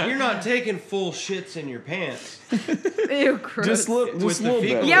 warmth. you're not taking full shits in your pants. Ew, gross. Just look, With just a the little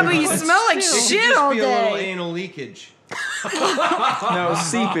fecal bit. Yeah, but you incontinence. smell like It could shit just all be a little day. anal leakage. No,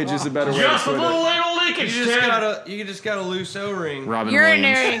 seepage is a better way to Just a put little it. little leakage. You just got a loose O-ring. Robin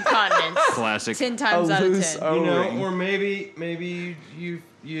Urinary Williams, incontinence. classic. 10 times out of loose 10. O- You know, O-ring. or maybe you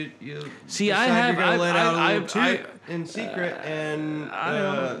See, I decide have- you're gonna let out a I- little toot in secret, and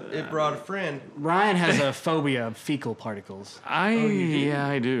it brought a friend. Ryan has a phobia of fecal particles. Yeah,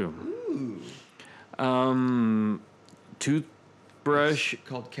 I do. Toothbrush,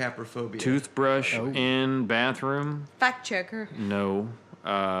 Called caprophobia. toothbrush Oh. in bathroom. Fact checker. No.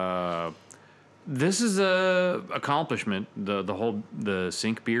 This is a accomplishment. The whole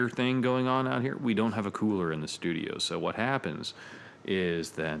sink beer thing going on out here. We don't have a cooler in the studio, so what happens is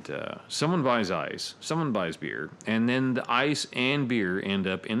that someone buys ice, someone buys beer, and then the ice and beer end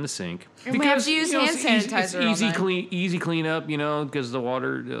up in the sink. And we have to use hand it's easy- sanitizer all It's night. easy clean up, because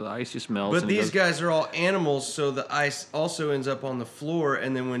the ice just melts. But and it these goes- guys are all animals, so the ice also ends up on the floor.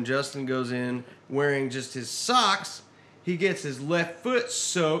 And then when Justin goes in wearing just his socks, he gets his left foot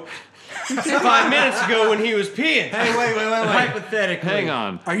soaked 5 minutes ago when he was peeing. Hey, wait. Hypothetically. Hang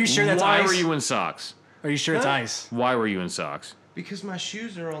on. Are you sure that's Why ice? were you in socks? Are you sure it's Huh? ice? Why were you in socks? Because my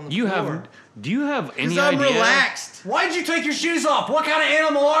shoes are on the You floor. have? Do you have any Because I'm idea? relaxed. Why did you take your shoes off? What kind of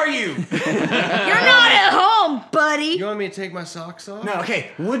animal are you? You're not at home, buddy. You want me to take my socks off? No,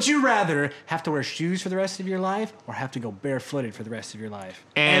 okay. Would you rather have to wear shoes for the rest of your life or have to go barefooted for the rest of your life?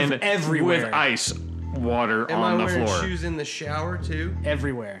 And everywhere. with ice water Am on I the wearing floor. shoes in the shower too?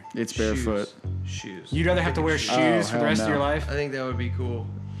 Everywhere. It's barefoot. Shoes. You'd rather have to wear shoes for the hell rest of no. your life? I think that would be cool.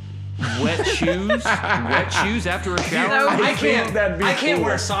 Wet shoes? Wet shoes after a shower? That would be I can't. that'd be I can't cool.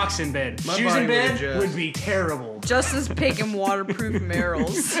 wear socks in bed. My Shoes body in would bed adjust. would be terrible. Justin's picking waterproof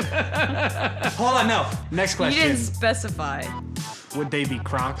Merrills. Hold on, no. Next You question. didn't specify. Would they be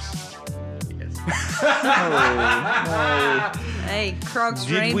Crocs? Hey, Crocs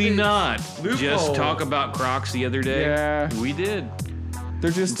Did rain we boots. not Loophole. just talk about Crocs the other day? Yeah. We did. They're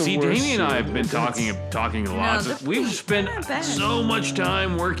just the See, worst. Damien and I have shit. been talking a lot. they're We've pretty- spent they're not bad. so much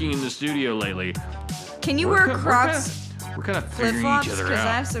time working in the studio lately. Can you We're wear ki- Crocs We're kind of flip figuring flops? each Because other I out.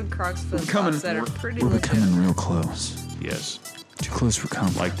 have some Crocs flip coming- flops that are pretty We're legit. becoming real close. Yes, Too close for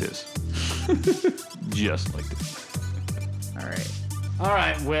comfort. like this. Just like this. All right. All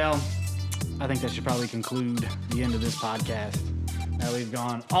right, well, I think that should probably conclude the end of this podcast. Now we've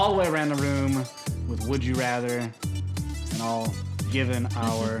gone all the way around the room with Would You Rather and all given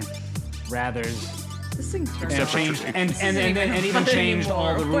our rathers This thing turned and Except for changed Tracy. and even changed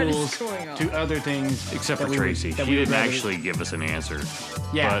all the What is rules going on? to other things. Except that for we would- Tracy. that She we would didn't rather- actually give us an answer.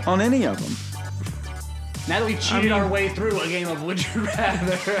 Yeah. But On any of them. Now that we've cheated our way through a game of Would You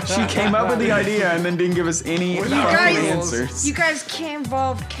Rather. She came up with the idea and then didn't give us any You fucking guys- answers. You guys can't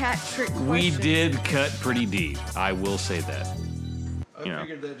involve cat trick questions. we did cut pretty deep. I will say that. I You know.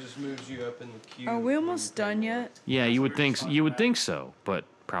 figured that just moves you up in the queue. Are we almost done yet? Yeah, you would think so, but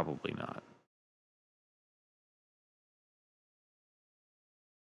probably not.